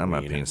much for I'm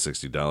Ween. not paying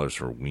 $60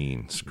 for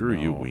Ween. Screw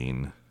you,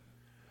 Ween.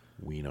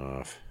 Ween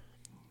off.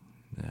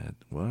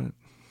 What?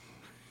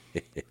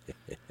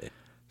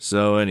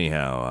 So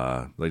anyhow,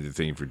 I'd like to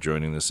thank you for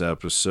joining this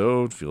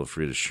episode. Feel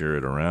free to share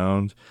it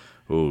around.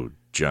 Oh,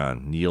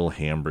 John, Neil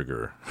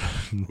Hamburger,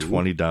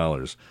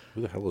 $20.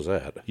 Who the hell is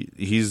that?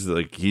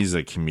 He's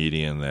a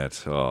comedian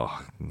that.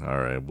 Oh, all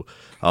right.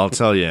 I'll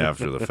tell you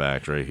after the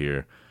fact, right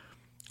here.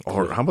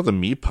 Or how about the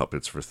Meat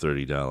Puppets for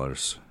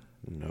 $30?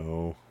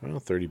 No, well,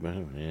 30.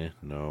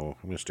 No,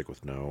 I'm gonna stick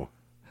with no.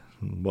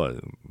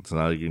 What? It's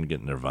not like you're gonna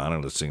get Nirvana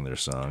to sing their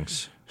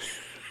songs.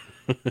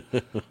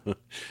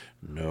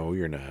 No,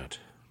 you're not.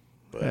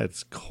 But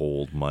that's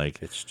cold, Mike.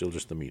 It's still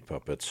just the Meat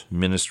Puppets.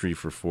 Ministry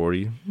for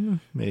 40,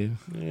 maybe.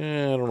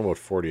 Yeah, I don't know about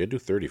 40. I'd do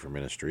 30 for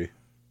Ministry.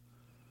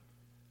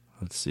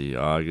 Let's see,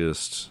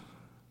 August.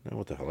 No,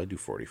 what the hell? I do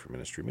 40 for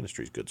Ministry.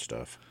 Ministry's good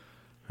stuff.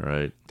 All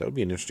right. That would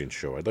be an interesting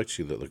show. I'd like to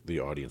see the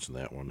audience in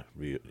that one.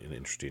 It'd be an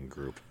interesting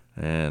group.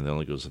 And it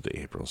only goes into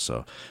April.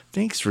 So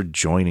thanks for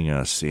joining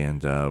us.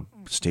 And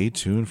stay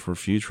tuned for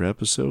future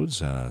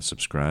episodes.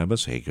 Subscribe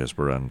us. Hey, guys,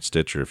 we're on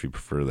Stitcher if you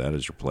prefer that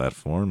as your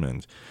platform.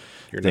 And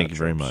thank you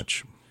very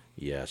much.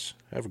 Yes.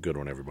 Have a good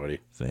one, everybody.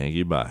 Thank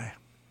you. Bye.